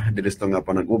taknaa diri sa nga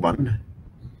panag-uban.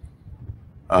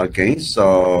 Okay, so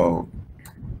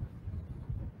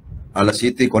alas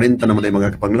 7:40 naman ay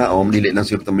mga kapanglaom, dili lang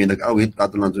siguro may nag-awit,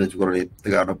 ato lang doon siguro ni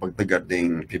taga pagtagad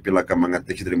ng pipila ka mga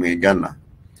text diri mga igala.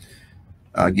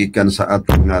 Gikan sa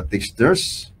atong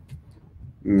texters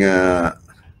nga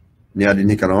niya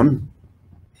dinhi karon.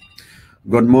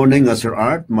 Good morning, Sir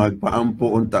Art.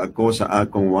 Magpaampo unta ako sa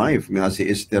akong wife nga si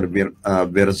Esther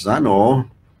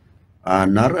Verzano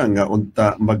Nara nga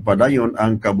unta magpadayon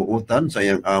ang kabuutan sa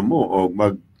iyang amo o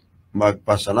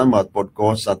magpasalamat pod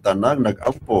ko sa tanang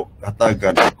nag-ampo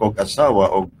hatagan akong asawa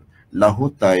og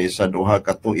lahutay sa duha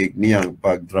ka tuig niyang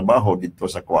pagtrabaho dito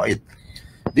sa Kuwait.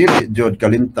 Dili jud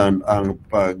kalimtan ang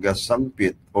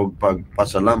pagasangpit o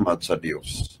pagpasalamat sa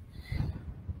Dios.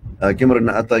 Kimura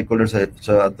na atay caller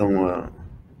sa atong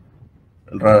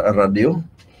radio.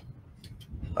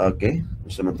 Okay,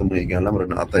 sa man itong mga igala,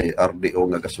 na atay RDO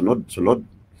nga kasunod-sulod.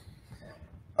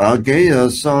 Okay,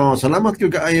 so salamat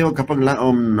ko kaayo kapag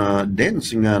laom na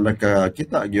dance nga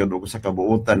nakakita gyud og sa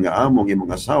kabuutan nga among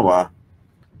imong asawa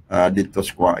dito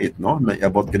sa Kuwait, no?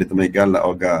 Naiabot ka dito may gala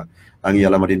o ang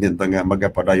iyala madintinta nga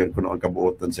magapadayon kuno ang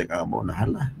kabuutan sa amo.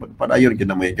 Nahala, magpadayon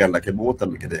kita may gala,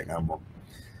 kabuutan kita ang amo.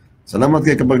 Salamat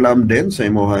kay kapag laom din sa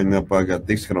imuhang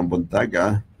pag-text karong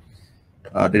buntaga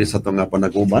diri sa itong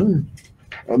panaguban.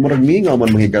 Murag mingaw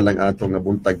man mahigalang ato nga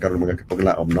buntag karon mga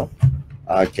kapaglaom, no?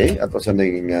 Okay, ato sa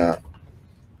ning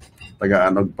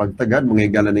tagaan og pagtagad mga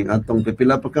higala ning atong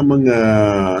pipila pa ka mga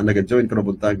naga-join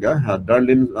karon buntaga.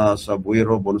 Darlene sa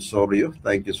Buiro Bonsorio,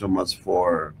 thank you so much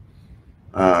for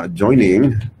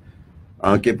joining.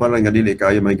 Okay, para nga dili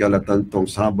kayo mahigala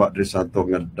tantong saba diri sa ato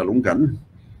nga dalunggan.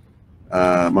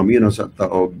 Mamino sa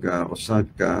taog usa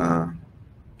ka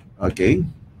okay.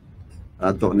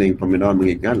 Ato ning paminawan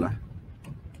mga higala.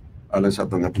 Alang sa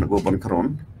ato nga panaguban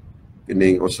karon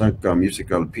kining usa ka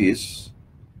musical piece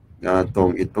nga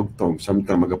atong itugtog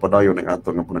samtang magapadayon ang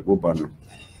atong nga panaguban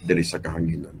diri sa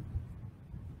kahanginan.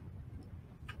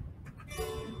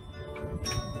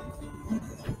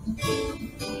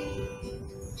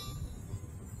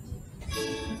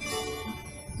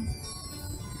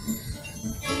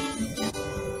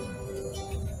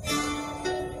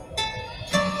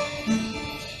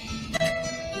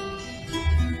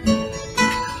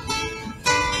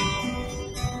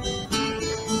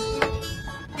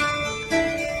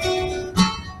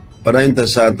 Padayon ta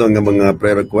sa ato nga mga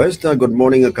prayer request. Good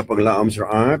morning kapaglaom Sir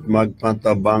Art.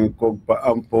 Magpatabang kog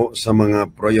paampo sa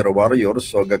mga prayer warriors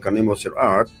so gakanimo Sir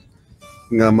Art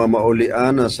nga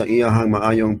mamaulian sa iyahang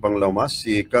maayong panglawas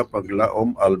si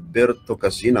kapaglaom Alberto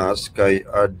Casinas kay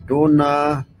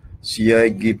aduna siya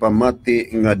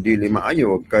gipamati nga dili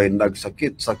maayo kay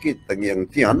nagsakit-sakit ang iyang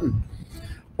tiyan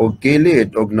og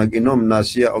kilid og nag-inom na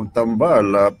siya og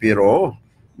tambal pero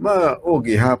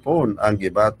maugi hapon ang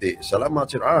gibati. Salamat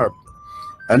Sir Art.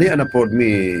 Ani ana pod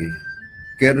mi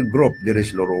care group diri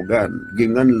sa Lorogan,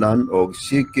 ginganlan og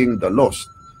Seeking the Lost.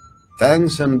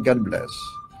 Thanks and God bless.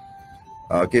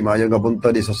 Okay, maayo nga bunta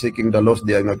di sa Seeking the Lost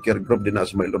di nga care group din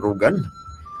sa may Lorogan.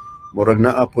 Murag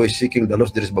na apoy Seeking the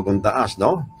Lost diri sa Bagong Taas,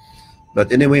 no?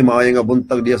 But anyway, maayo nga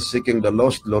buntag di sa Seeking the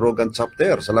Lost Lorogan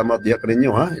chapter. Salamat diha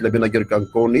kaninyo ha. Ilabi na gyud kang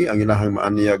Connie ang ilahang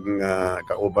maaniyag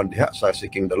kauban diha sa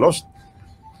Seeking the Lost.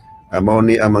 Mao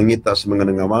ni ang mangita sa mga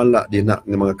nangawala dinha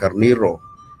nga mga karniro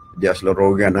diya sa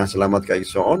Lorogan. Salamat kay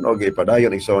Igsoon og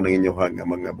ipadayon Igsoon ang inyong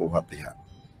mga buhat diha.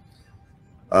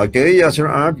 Okay,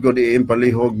 Sir Art, good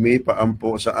palihog mi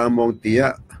paampo sa among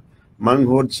tiya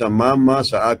manghod sa mama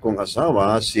sa akong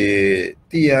asawa si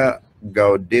Tia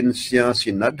Gaudencia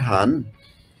Sinadhan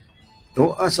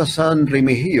tuwa sa San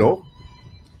Remigio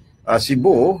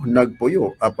Cebu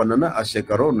nagpuyo apan na siya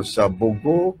karon sa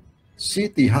Bugo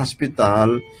City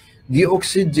Hospital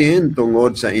gi-oxygen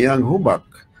tungod sa iyang hubak.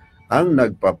 Ang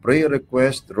nagpa-pray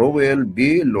request Roel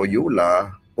B.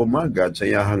 Loyola umagad sa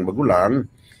iyang magulang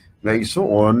nga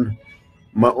isuon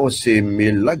mao si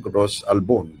Milagros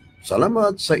Albon.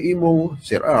 Salamat sa imo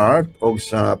Sir Art o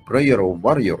sa Prayer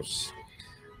Warriors.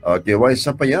 Okay, why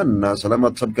sa pa yan?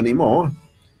 Salamat sab kanimo.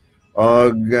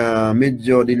 Og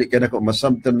medyo dili kay nako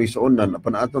masamtan mi suonan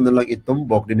apan ato na lang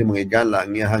itumbok dinhi mga igala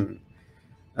ang iyang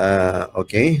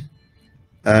okay.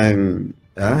 Ang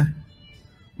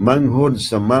manghod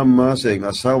sa mama sa iyang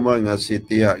asawa nga si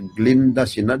Tia Glinda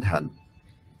Sinadhan.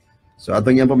 So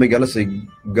atong iyang pamigala si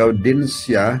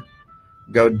Gaudencia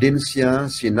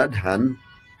Sinadhan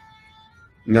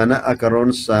nga naa karon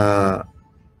sa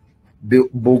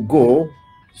Bugo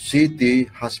City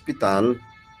Hospital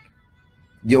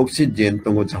gi-oxygen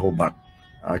tungod sa hubak.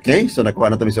 Okay, so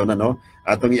nakuha na sa una, no?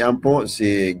 Atong iampo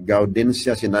si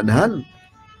Gaudencia Sinadhan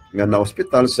nga na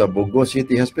hospital sa Bugo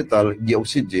City Hospital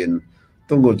gi-oxygen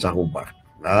tungod sa hubak.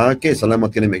 Okay,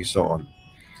 salamat kini Igsoon.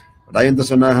 Dayon ta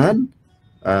sunahan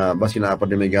basi na pa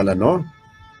ni Migala, no?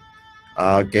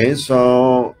 Okay, so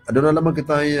aduna naman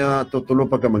kita tutulo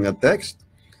pa ka mga text.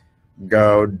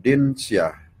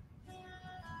 Gaudencia.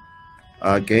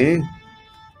 Okay.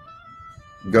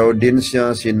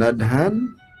 Gaudencia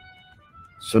Sinadhan.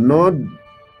 Sunod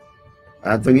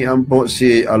atong iampo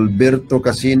si Alberto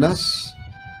Casinas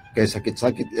kay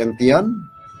sakit-sakit ang tiyan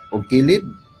o kilid.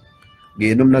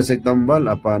 Giinom na sa tambal,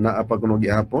 apa kuno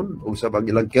gihapon, usab ang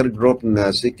ilang care group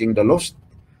nga Seeking the Lost.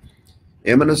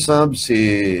 Manasab si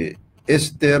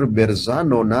Esther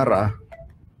Berzano Nara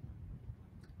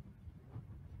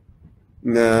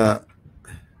nga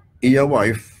iya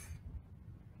wife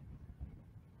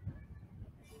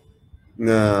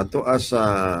nga tuwa sa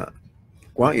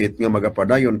kwait nga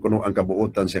magapadayon kuno ang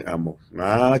kabuutan siyang amo.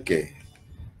 Okay.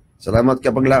 Salamat ka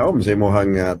paglaom sa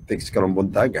imong text karong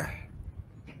buntaga.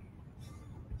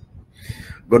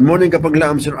 Good morning kapag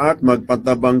laam Sir Art,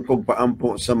 magpatabang kog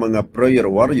paampo sa mga prayer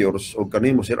warriors o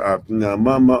kanimo Sir Art nga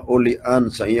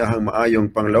mamaulian sa iyahang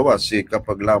maayong panglawas si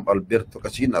kapag laam Alberto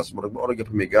Casinas. Murag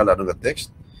pamigala nga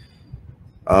text.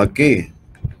 Okay.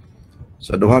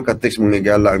 Sa duha ka text mong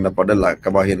igala ang napadala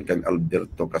kabahin kang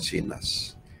Alberto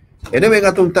Casinas. Anyway,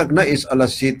 nga itong tag na is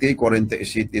alas 7:40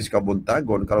 cities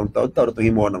kabuntagon. Karong taon-taon ito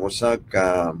himo ng usa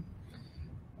ka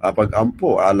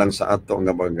pag-ampo alang sa ato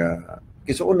nga mga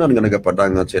kisuunan nga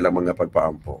nagapadangan sa ilang mga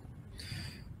pagpaampo.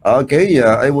 Okay,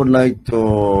 I would like to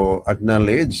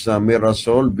acknowledge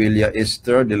Mirasol Villa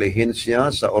Esther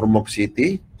Diligencia sa Ormoc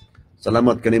City.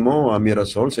 Salamat kanimo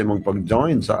Mirasol sa imong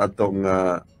pag-join sa atong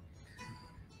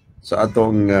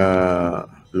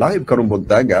live karong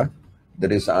buntaga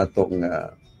diri sa atong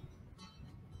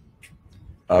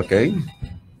okay.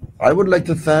 I would like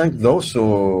to thank those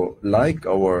who like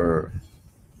our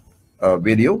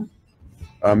video.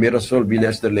 Mirasol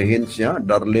Villas de Lehencia,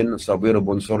 Darlene Sabuero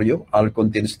Bonsorio,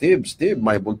 Alcontin Steve,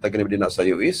 may buntag na din sa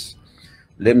US,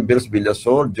 Len Bills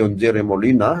Villasor, John Jerry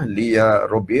Molina, Lia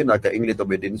Robin, Inglit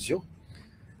Obedencio,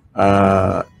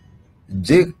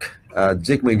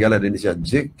 Jake may gala din siya,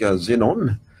 Jake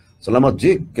Zenon, salamat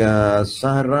Jake,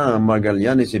 Sarah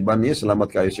Magallanes Ibanez, salamat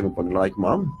kayo sa mga pag-like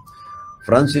ma'am,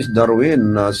 Francis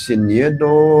Darwin,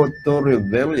 Siniedo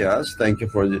Torrevellas, thank you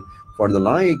for the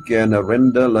like, and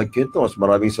Renda Laquitos,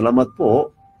 maraming salamat po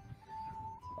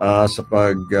sa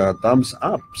pag-thumbs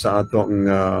up sa atong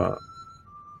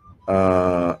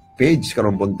page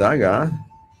karong buntaga.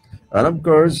 And of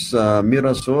course,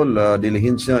 Mirasol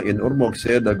Diligencia in Ormoc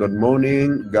said, good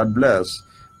morning, God bless.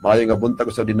 Maayong nga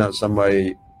buntag sa dina sa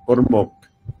may Ormoc,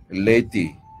 Leyte.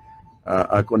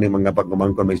 Ako ni mga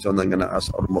pagmamangkon may sonan nga naa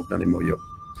sa Ormoc na ni Moyo.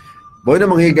 Boy na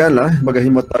mga higala,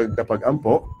 magahimotag kapag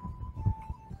ampo.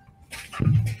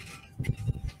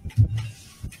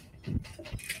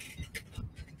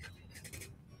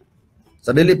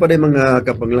 Sa dili pa din mga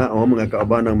kapaglao, mga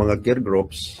kaaban ng mga care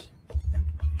groups,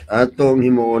 atong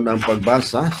himuon ang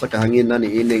pagbasa sa kahanginan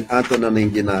ni ining ato na ning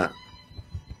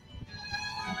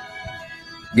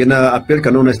gina-appeal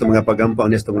kanunay sa mga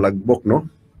pagampang nitong lagbok, no?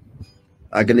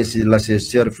 Agani sila si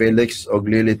Sir Felix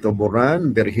Oglilito Boran,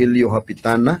 Virgilio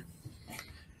Hapitana,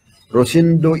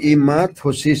 Rosindo Imat,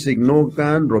 Jose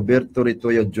Signogan, Roberto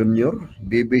Ritoya Jr.,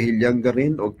 Bibi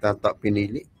Hilyangarin o Tata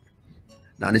Pinili.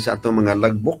 Nani sa atong mga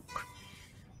lagbok.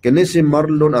 Kini si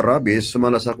Marlon Arabis,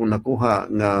 sumalas akong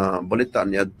nakuha nga balita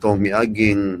niya itong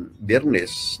miaging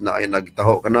Biyernes na ay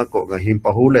nagtaho kanako nga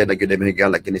himpahulay na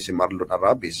ginamihigala kini si Marlon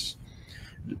Arabis.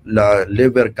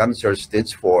 Liver cancer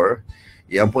stage 4.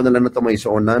 Iyan po na lang na ito may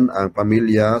isuunan ang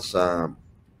pamilya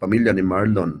ni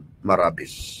Marlon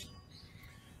Marabis.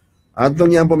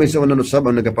 Atong yan po may isuunan usab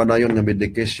ang nagapanayon nga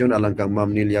medication alang kang Ma'am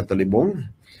Nilia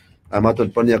Talibong.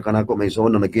 Matod pa niya kanako may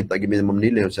isuunan nakita gimi Ma'am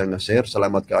Nilia sa nga sir.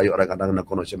 Salamat kaayo arang-arang na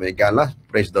kuno si Maygala.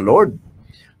 Praise the Lord.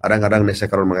 Arang-arang na sa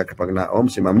karon mga kapagnaom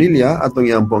si Ma'am Nilia atong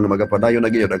yan po nga magapadayon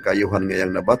na gyud ang kayuhan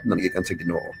ngayang nabat nagikan sa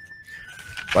Ginoo.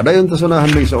 Padayon ta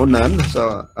sunahan may isuunan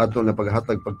sa ato nga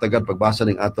paghatag pagtagad pagbasa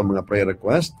ning ato mga prayer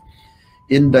request.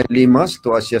 Inday Limas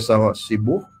to asya sa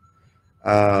Cebu.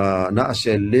 Na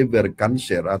siya liver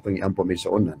cancer atong iampo may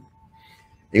isuunan.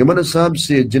 Ingaman sab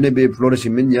si Genevieve Flores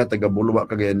Minya taga Bulwa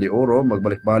Cagayan de Oro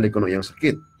magbalik-balik kuno iyang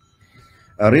sakit.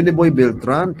 Rene Boy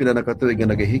Beltran pila na katuig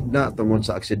nga nagahigna tungod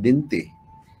sa aksidente.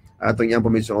 Atong iampo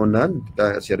may isuunan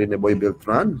si Rene Boy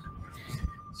Beltran.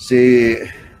 Si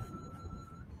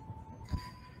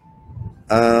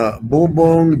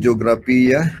Bubong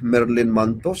Geografia Merlin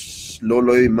Mantos,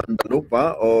 Loloy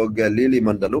Mandalupa o Lili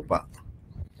Mandalupa.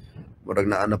 Murag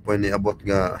na ana po ni abot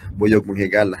nga buyog mong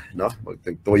higala, no?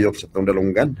 Magtuyok sa tong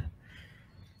dalunggan.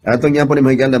 Atong yan po ni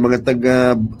mahigala mga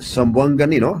taga Sambuanga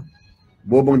ni, no?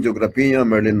 Bubong Geografia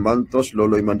Merlin Mantos,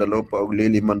 Loloy Mandalupa o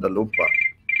Lili Mandalupa.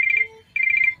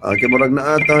 Okay, murag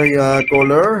na atay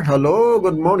caller. Hello,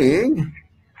 good morning.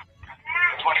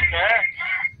 Good morning, sir.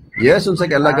 Yes, unsay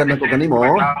kalagan nako kanimo?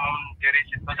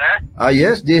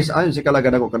 Yes, this ayon sa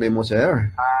kalagan nako kanimo, sir.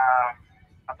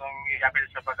 Atong i-appeal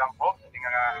sa pagampo,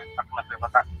 nga takmas sa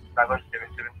bata. Dagon si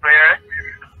prayer,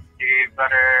 si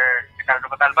Brother Ricardo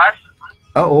Catalbas.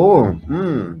 Oo.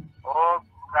 O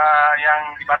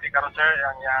gibati karon sir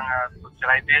yang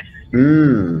tonsillitis.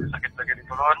 Sakit lagi di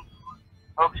tulon.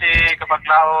 Og si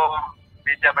kabaglao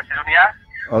Lydia Barcelonia,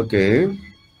 Okay.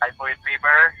 typhoid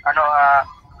fever,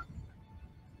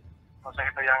 sakit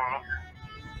ito yang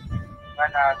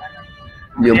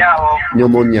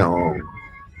Pneumonia.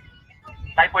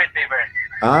 typhoid fever.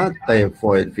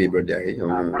 Typhoid fever di ay.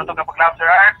 Ano to kabaglao sir?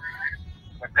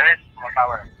 There is more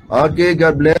power. Okay,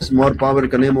 God bless. More power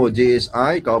kanimo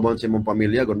GSI. Kauban sa imong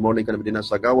pamilya. Good morning kanimo din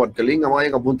sa Gawad Kalinga.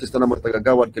 Mga kabuntis na mga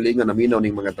taga-Gawad Kalinga naminaw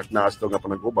ning mga taknaas to nga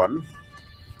panaguban.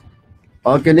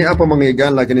 Okay, ni apa mga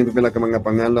igala kini pila ka mga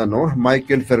pangalan no.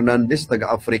 Michael Fernandez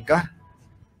taga Africa.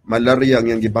 Malaria ang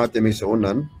yang gibati may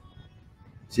suunan.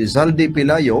 Si Zaldi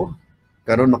Pilayo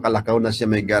karon makalakaw na siya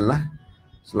may gala.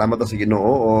 Salamat sa Ginoo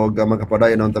o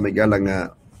magapadayon nang tamigala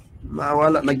nga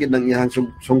mawala na gid nang iyang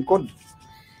sungkod.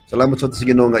 Salamat sa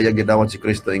Ginoo nga iyang gidawat si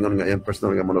Kristo ingon nga iyang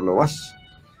personal nga manluluwas.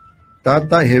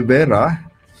 Tata Rivera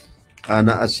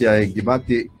ana siya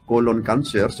gibati colon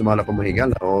cancer sumala pa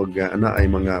mahigala o ana ay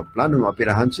mga plano nga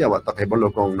operahan siya wa ta kahibalo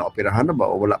kung naoperahan na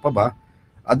ba o wala pa ba.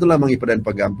 Adto lamang ipadan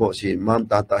pagampo si Ma'am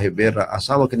Tata Rivera,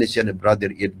 asawa kini siya ni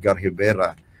Brother Edgar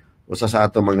Rivera, usa sa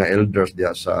ato mga elders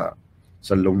diya sa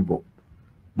Lumbo.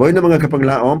 Boy na mga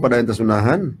kapanglaom padayon ta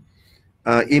sunahan.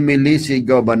 Emily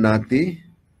Sigaw Banati,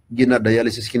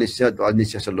 ginadialysis kini siya to ani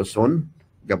siya sa Luzon,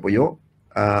 Gapuyo.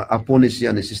 Apo ni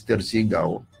siya ni Sister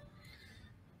Sigaw.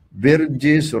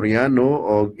 Virgie Soriano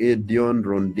o Edion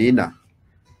Rondina.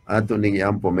 Ato ning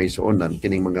iyampo may suonan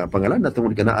kining mga pangalan na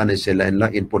tungod kanaan ay sila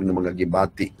lain po ng mga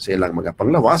gibati sa ilang mga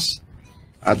panglawas.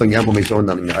 Atong iyampo may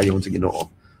suonan nga ayon sa Ginoo.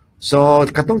 So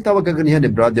katong tawag kaganihan ni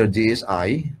Brother GSI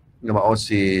nga mao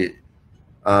si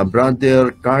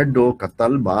Brother Cardo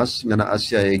Catalbas nga naa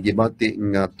siya gibati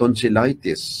nga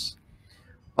tonsillitis.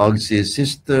 Og si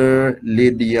Sister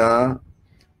Lydia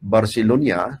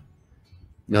Barcelonia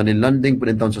nga nilanding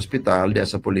po din taon sa ospital diya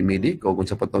sa Polimedic o kung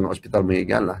sa patong ospital may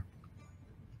igala.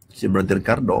 Si Brother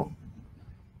Cardo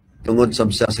tungod sa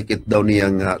sakit daw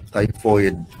niyang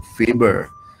typhoid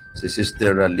fever si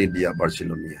Sister Lydia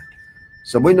Barcelonia.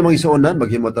 So boy namang isuunan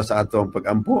maghimota sa atong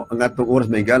pag-ampo. Ang atong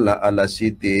oras may gala alas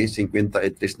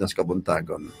 7:58 nas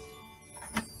kabuntagon.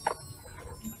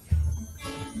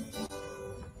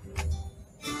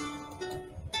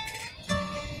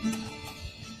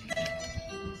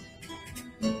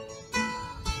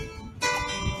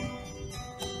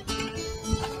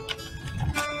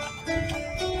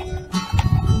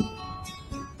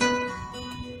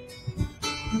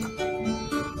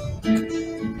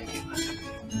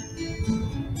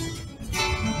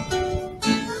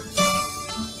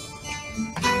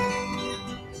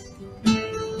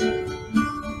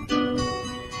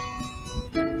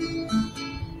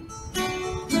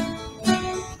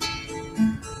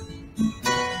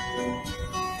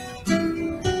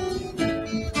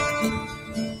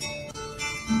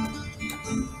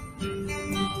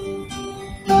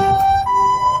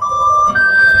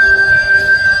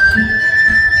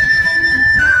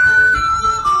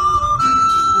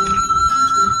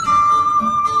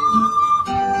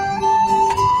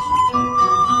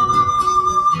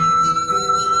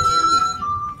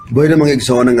 Boy na mga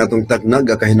igsoon ang atong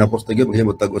taknag, kahinapos tagi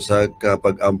maghimot tag usa ka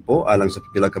pag-ampo alang sa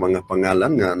pipila ka mga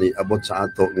pangalan nga niabot sa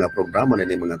ato nga programa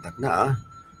ni mga takna.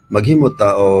 Maghimot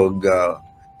ta og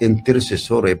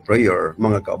intercessory prayer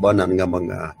mga kaubanan nga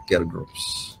mga care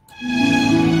groups.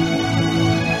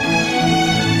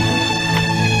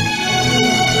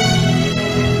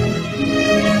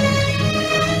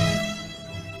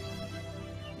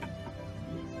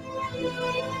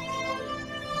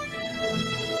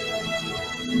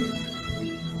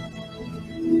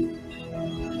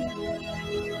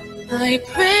 I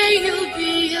pray you'll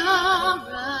be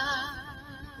alright.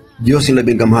 Diyos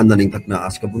ilabing gamhanan ning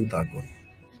taknaas kabuntagon.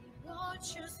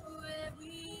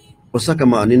 Usa ka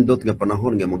maanindot nga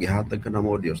panahon nga magihatag ka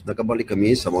namo Dios, nakabalik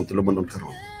kami sa among tulumanon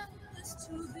karon.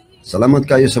 Salamat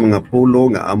kayo sa mga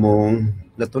pulo nga among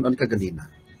natun-an kaganina.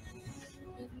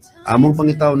 Among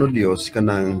pangitaw no Dios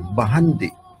kanang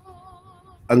bahandi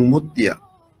ang mutya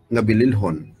nga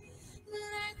bililhon.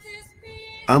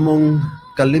 Among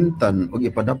kalimtan o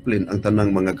ipadaplin ang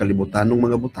tanang mga kalibutanong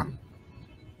mga butang.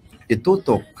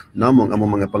 Itutok namong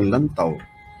among mga panglantaw,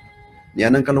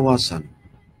 niyan ang kaluwasan,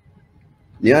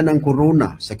 niyan ang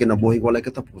korona sa kinabuhi walay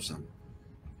katapusan.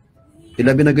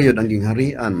 Ilabi na gayod ang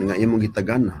gingharian nga imong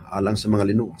gitagana alang sa mga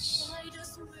linuwas.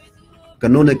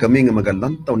 Kanunay kami nga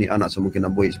magalantaw ni ana sa mong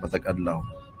kinabuhi sa matag adlaw.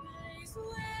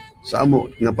 Sa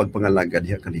amo nga pagpangalagad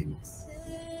diha kanimo.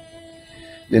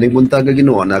 Nining buntaga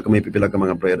Ginoo na kami pipila ka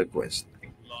mga prayer request.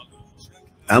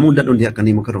 Among danon diha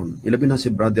kanimo karon, ilabi na si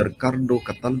Brother Cardo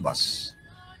Catalbas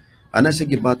Ana sa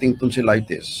gibating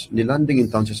tonsillitis, nilanding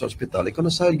in town sa ospital. Ikaw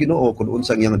na sa Ginoo kung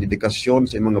unsang iyang dedikasyon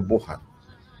sa mga buhat.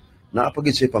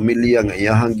 Naapagid sa pamilya nga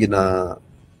iyahang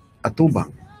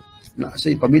ginaatubang. Na sa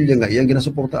pamilya nga iyang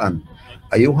ginasuportaan.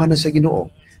 Ayuhan na sa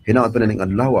Ginoo. Hinaot pa na ng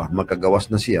adlaw,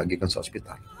 makagawas na siya gikan sa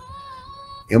ospital.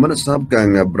 Yung manasab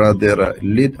kang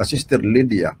Sister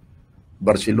Lydia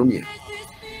Barcelona.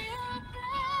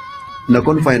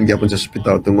 Na-confine gyapon sa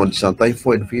ospital tungod sa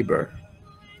typhoid fever.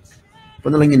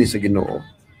 Panalangin ni sa Ginoo.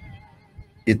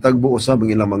 Itagbo usab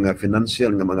ang ilang mga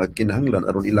financial nga mga kinahanglan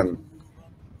aron ilang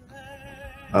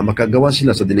makagawa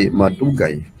sila sa dili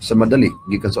madugay sa madali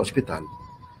gikan sa ospital.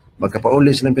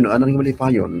 Magkapauli silang pinuanan nga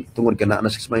malipayon tungod kana na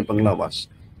sa may panglawas.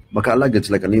 Makaalagad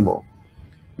sila kanimo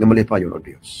nga malipayon o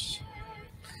Dios.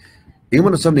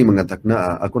 Ingon man sa mga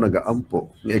taknaa, ako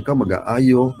nagaampo nga ikaw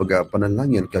magaayo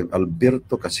panalangin kang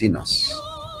Alberto Casinas.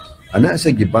 Ana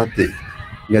sa gibati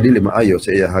nga dili maayo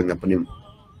sa iyahang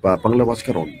panglawas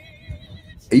karon.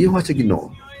 Iyo sa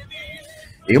Ginoo.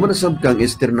 Ingon man sa kang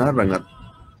esternara nga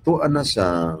tuan na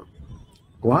sa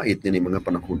kuwait ni mga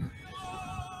panahon.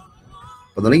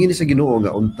 Panalangin ni sa Ginoo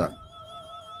nga unta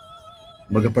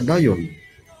magapadayon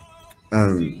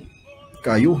ang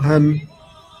kaayuhan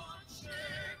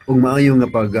ug maayo nga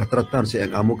pagtratar sa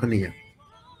iyang amo kaniya.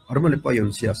 Aron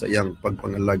malipayon siya sa iyang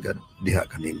pagpangalagad diha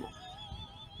kanimo.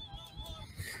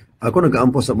 Ako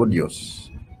nagaampo sa Dios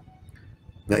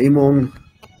nga imong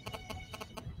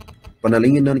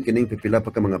panalinginan kining pipila pa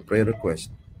ka mga prayer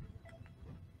request.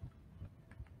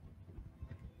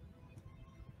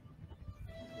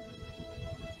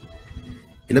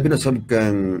 Ilabi na sab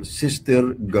kang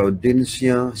Sister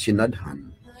Gaudencia Sinadhan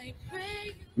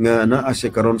nga naa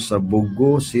siya karon sa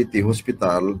Bugo City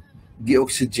Hospital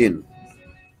gi-oxygen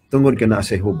tungod ka naa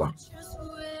sa hubak.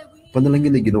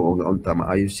 Panalangin ni Ginoo nga unta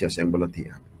maayos siya sa iyang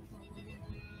balatian.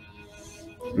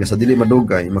 Nga sa dili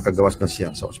madugay makagawas na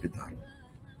siya sa ospital.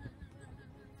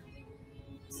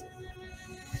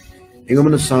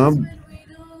 Ingon man sab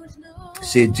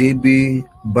si JB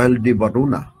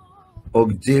Baldivaruna o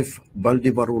Jeff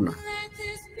Baldivaruna.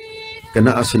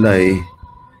 Kanaa sila'y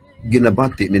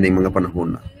ginabati nining mga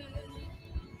panahon na.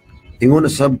 Ingon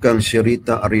na sab kang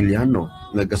Sherita Arellano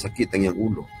nga gasakit ang iyang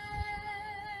ulo.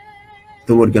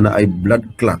 Tungod ka na ay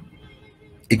blood clot.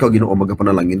 Ikaw Ginoo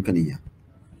magapanalangin kaniya.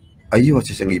 Ayaw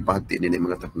sa siyang ipati nining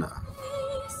mga takna.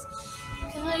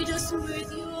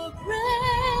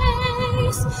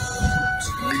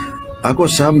 Ako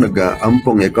sab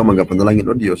nag-ampong ikaw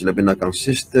magapanalangin o Diyos, labi na kang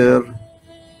Sister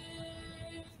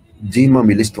Jima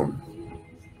Miliston.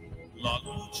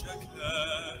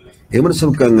 Iman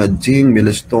sab kang Jing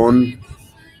Miliston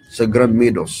sa Grand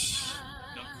Meadows.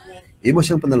 Imo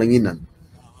siyang panalanginan.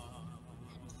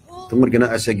 Tungod ka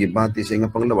na sa gibati sa nga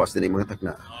panglawas din mga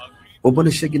takna. Uban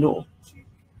na siya Ginoo.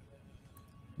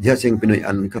 Diya siyang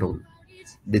Pinoy-an karon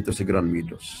dito sa Grand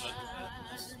Meadows.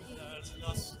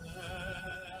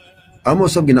 Amo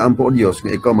sab ginaampo o Dios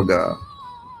nga ikaw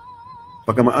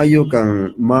pagkamaayo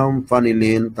kang Ma'am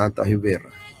Fanilyn Tata Rivera.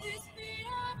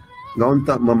 Nga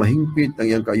unta mamahingpit ang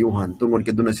iyang kaayuhan tungod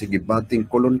kadto na sa gibating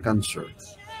colon cancer.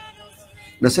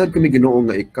 Nasad kami Ginoo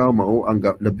nga ikaw mao ang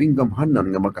labing gamhanan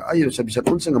nga makaayo sa bisan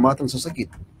unsa nga matang sa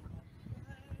sakit.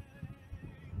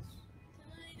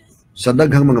 Sa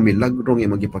daghang mga milagro nga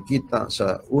magipakita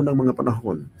sa unang mga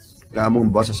panahon nga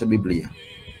among basa sa Biblia.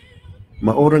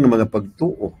 Maora nga mga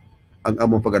pagtuo ang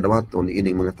among pagadawaton ni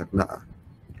ining mga taknaa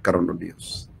karon o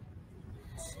Dios.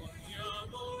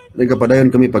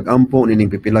 Nagapadayon kami pag-ampo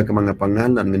nining pipila ka mga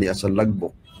pangalan nga niya sa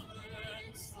lagbok.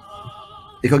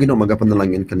 Ikaw Ginoo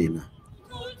magapanalangin kanina.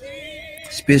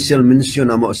 Special mention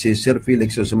namo si Sir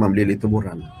Felix sa Ma'am Lily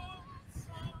Tuburan.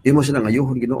 Imo silang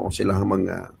ayuhon Ginoo sila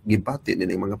mga gibati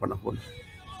nining mga panahon.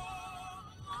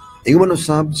 Ingon man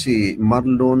usab si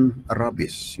Marlon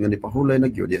Arabis nga nipahulay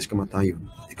na gyud sa kamatayon.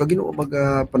 Ikaw Ginoo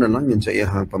magapanalangin sa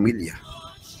iyang pamilya.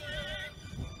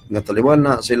 Nga taliwan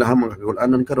na sa ilahang mga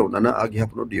kagulanan karon na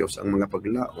naagihapon o Dios ang mga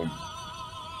paglaom.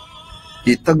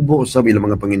 Itagbo sa ilang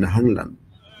mga panginahanglan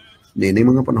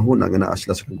nining mga panahon nga naa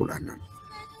sila sa kagulanan.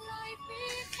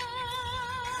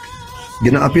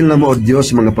 Ginaapil na mo o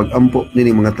Dios mga pag-ampo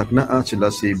nining mga taknaa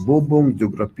sila si Bobong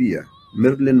Geografia,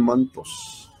 Merlin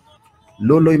Mantos,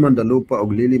 Loloy Mandalupa o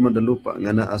Lili Mandalupa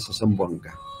nga naa sa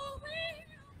Zamboanga.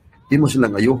 Imo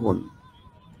silang ayuhon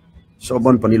sa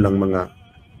uban pa nilang mga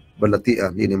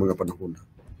balatian nining mga panahon.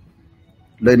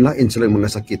 Lain-lain silang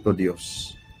mga sakit o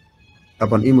Dios.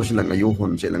 Apan imo silang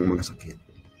ayuhon sa ilang mga sakit.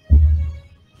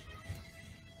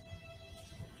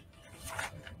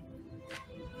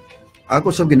 Ako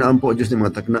sa ginaampo o Diyos ni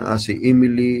mga taknaa si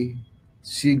Emily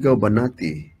Sigaw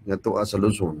Banati nga tuwa sa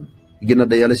Luzon.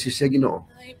 Ginadialysis siya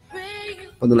Ginoo.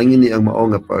 Panalangin ni ang mao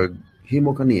nga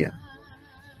paghimo kaniya.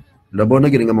 Labaw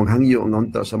na gid nga manghangyo ang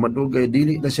unta sa madugay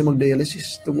dili na siya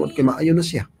magdialysis tungod kay maayo na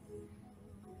siya.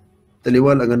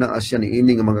 Taliwala nga naa siya ni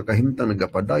ini nga mga kahimtang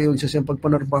nagapadayon sa siyang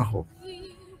pagpanarbaho.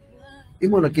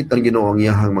 Imo nakita ang Ginoo ang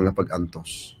iyahang mga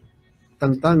pag-antos.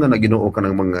 Tangtangan na Ginoo ka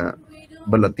ng mga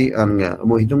balatian nga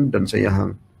mohinungdan sa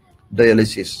iyahang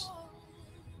dialysis.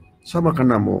 Sama ka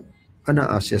namo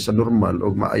ana siya sa normal o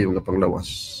maayo nga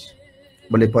panglawas.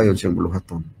 Balipayon siyang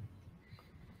buluhaton.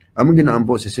 Among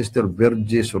ginaampo si Sister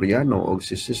Virgie Soriano o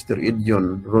si Sister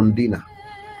Idion Rondina.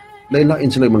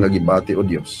 Laylain sila mga gibati o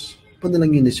Dios.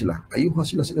 Panalangin ni sila. Ayuha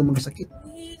sila sa mga sakit.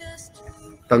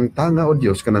 Tangtanga o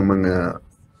Dios kanang mga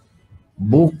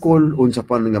bukol, unsa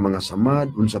pa nga mga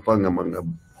samad, unsa pa nga mga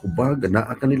hubag,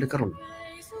 naa kanila karon.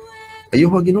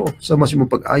 Ayuha Ginoo sa masimong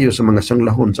pag-ayo sa mga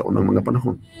sanglahon sa unang mga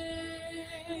panahon.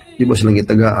 Di ba silang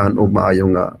itagaan o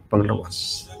maayo nga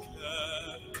panglawas?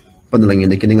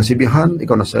 Panalangin ni kini nga sibihan,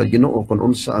 ikaw na sa Ginoo kung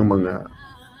unsa ang mga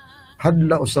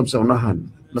hadla usab sa unahan.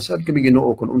 Nasad kami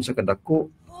Ginoo kung unsa kadako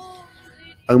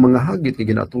ang mga hagit nga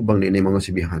ginatubang ni mga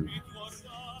sibihan.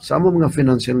 Sa among mga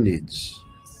financial needs.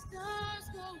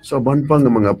 So aban pa nga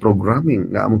mga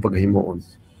programming nga among paghimuon.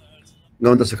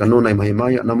 Nga unta sa kanunay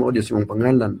mahimaya namo o Dios imong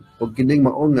pangalan ug kining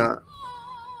mao nga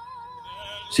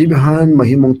sibihan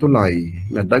mahimong tulay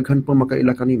nga daghan pa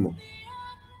makaila kanimo.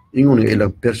 Ingon nga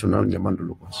ilang personal nga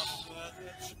manluluwas.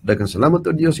 Daghang salamat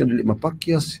o Dios nga dili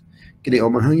mapakyas kini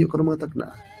o manghangyo karon mga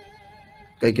tagna.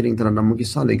 Kay kining tanan namong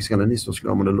gisalig sa ngalan ni Jesus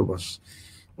nga manluluwas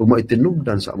ug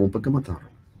maitinubdan sa among pagkamatar.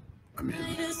 Amen.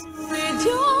 With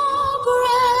your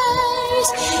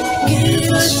grace,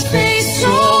 give us faith so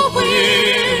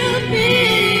we'll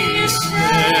be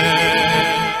saved.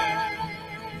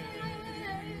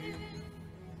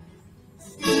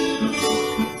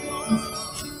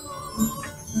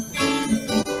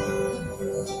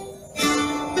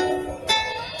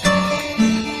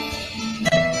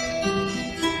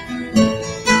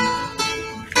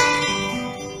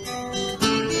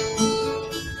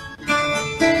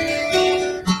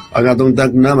 Ang atong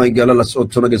tagna may galalas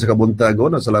 8 na sa kabuntago.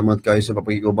 Salamat kayo sa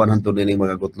papagiguban hantud nining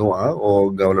mga gutloa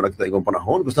o wala na kita igong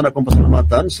panahon. Gusto na akong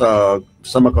pasalamatan sa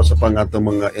sama ko sa pangatong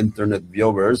mga internet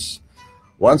viewers.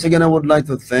 Once again, I would like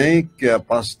to thank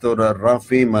Pastor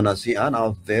Rafi Manasian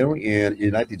out there in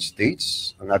United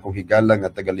States. Ang akong higala nga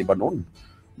taga Lebanon.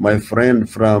 My friend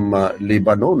from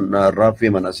Lebanon, Rafi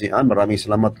Manasian. Maraming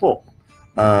salamat po.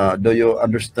 Do you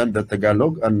understand the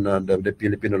Tagalog and the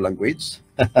Filipino language?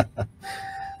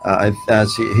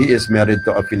 He is married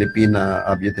to a Filipina,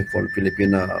 a beautiful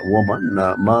Filipina woman,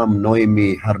 Ma'am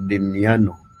Noemi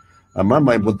Hardiniano. Ma'am,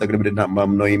 may buntag rin na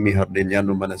Ma'am Noemi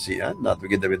Hardiniano Manasian,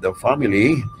 together with the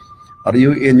family. Are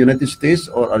you in United States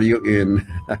or are you in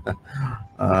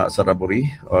Saraburi?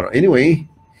 Or anyway,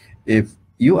 if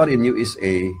you are in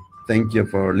USA, thank you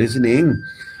for listening.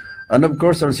 And of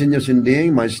course, Arsenio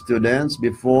Sinding, my students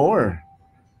before.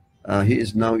 He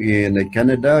is now in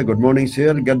Canada. Good morning,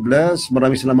 sir. God bless.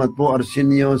 Maraming salamat po,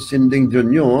 Arsenio Sinding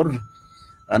Jr.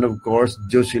 And of course,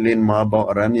 Jocelyn Mabaw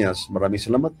Aranias. Maraming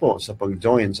salamat po sa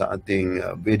pag-join sa ating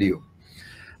video.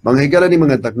 Mga higala ni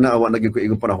mga takna, awa naging ko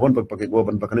igong panahon,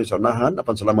 pagpakiguapan pa kanino sa unahan.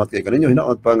 Apan salamat kay kanino.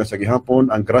 Hinaot pa nga sa gihapon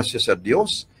ang grasya sa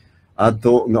Dios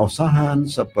ato nga usahan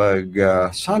sa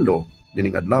pagsalo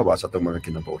dining adlaw sa atong mga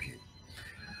kinabuhi.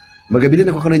 Magabilin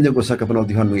ako kaninyo ko sa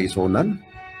kapanawtihan mga isunan.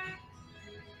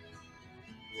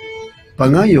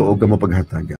 Pangayo o kamo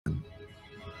paghatagan.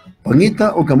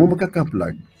 Pangita o kamo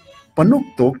magkakaplag.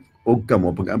 Panuktok o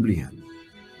kamo pag-ablihan.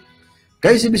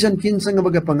 Kaya si bisan kinsa nga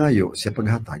magapangayo siya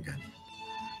paghatagan.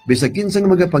 Bisag kinsa nga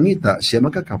magapangita siya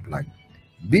magkakaplag.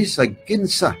 Bisag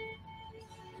kinsa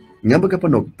nga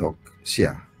magapanuktok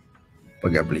siya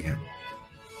pag-ablihan.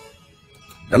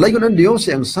 Dalayon ang Dios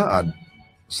siyang saad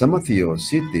sa Matthew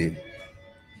City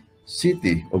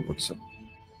o Putso.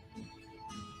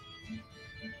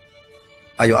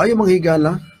 Ayo-ayo mga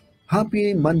higala,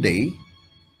 Happy Monday,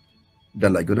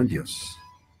 dalago ng Diyos.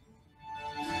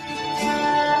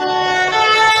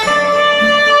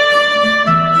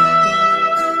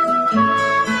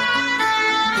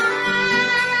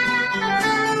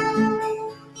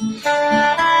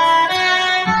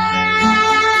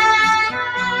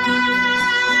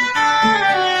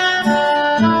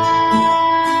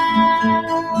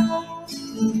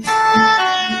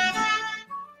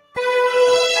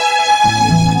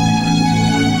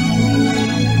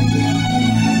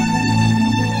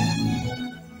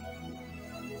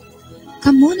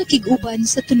 Kamo nakiguban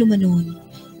sa tulumanon,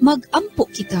 mag-ampo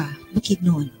kita,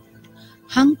 Bukidnon.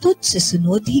 Hangtod sa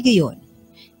sunod higayon.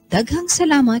 Daghang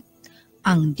salamat,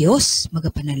 ang Dios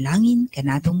magapanalangin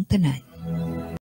kanatong tanan.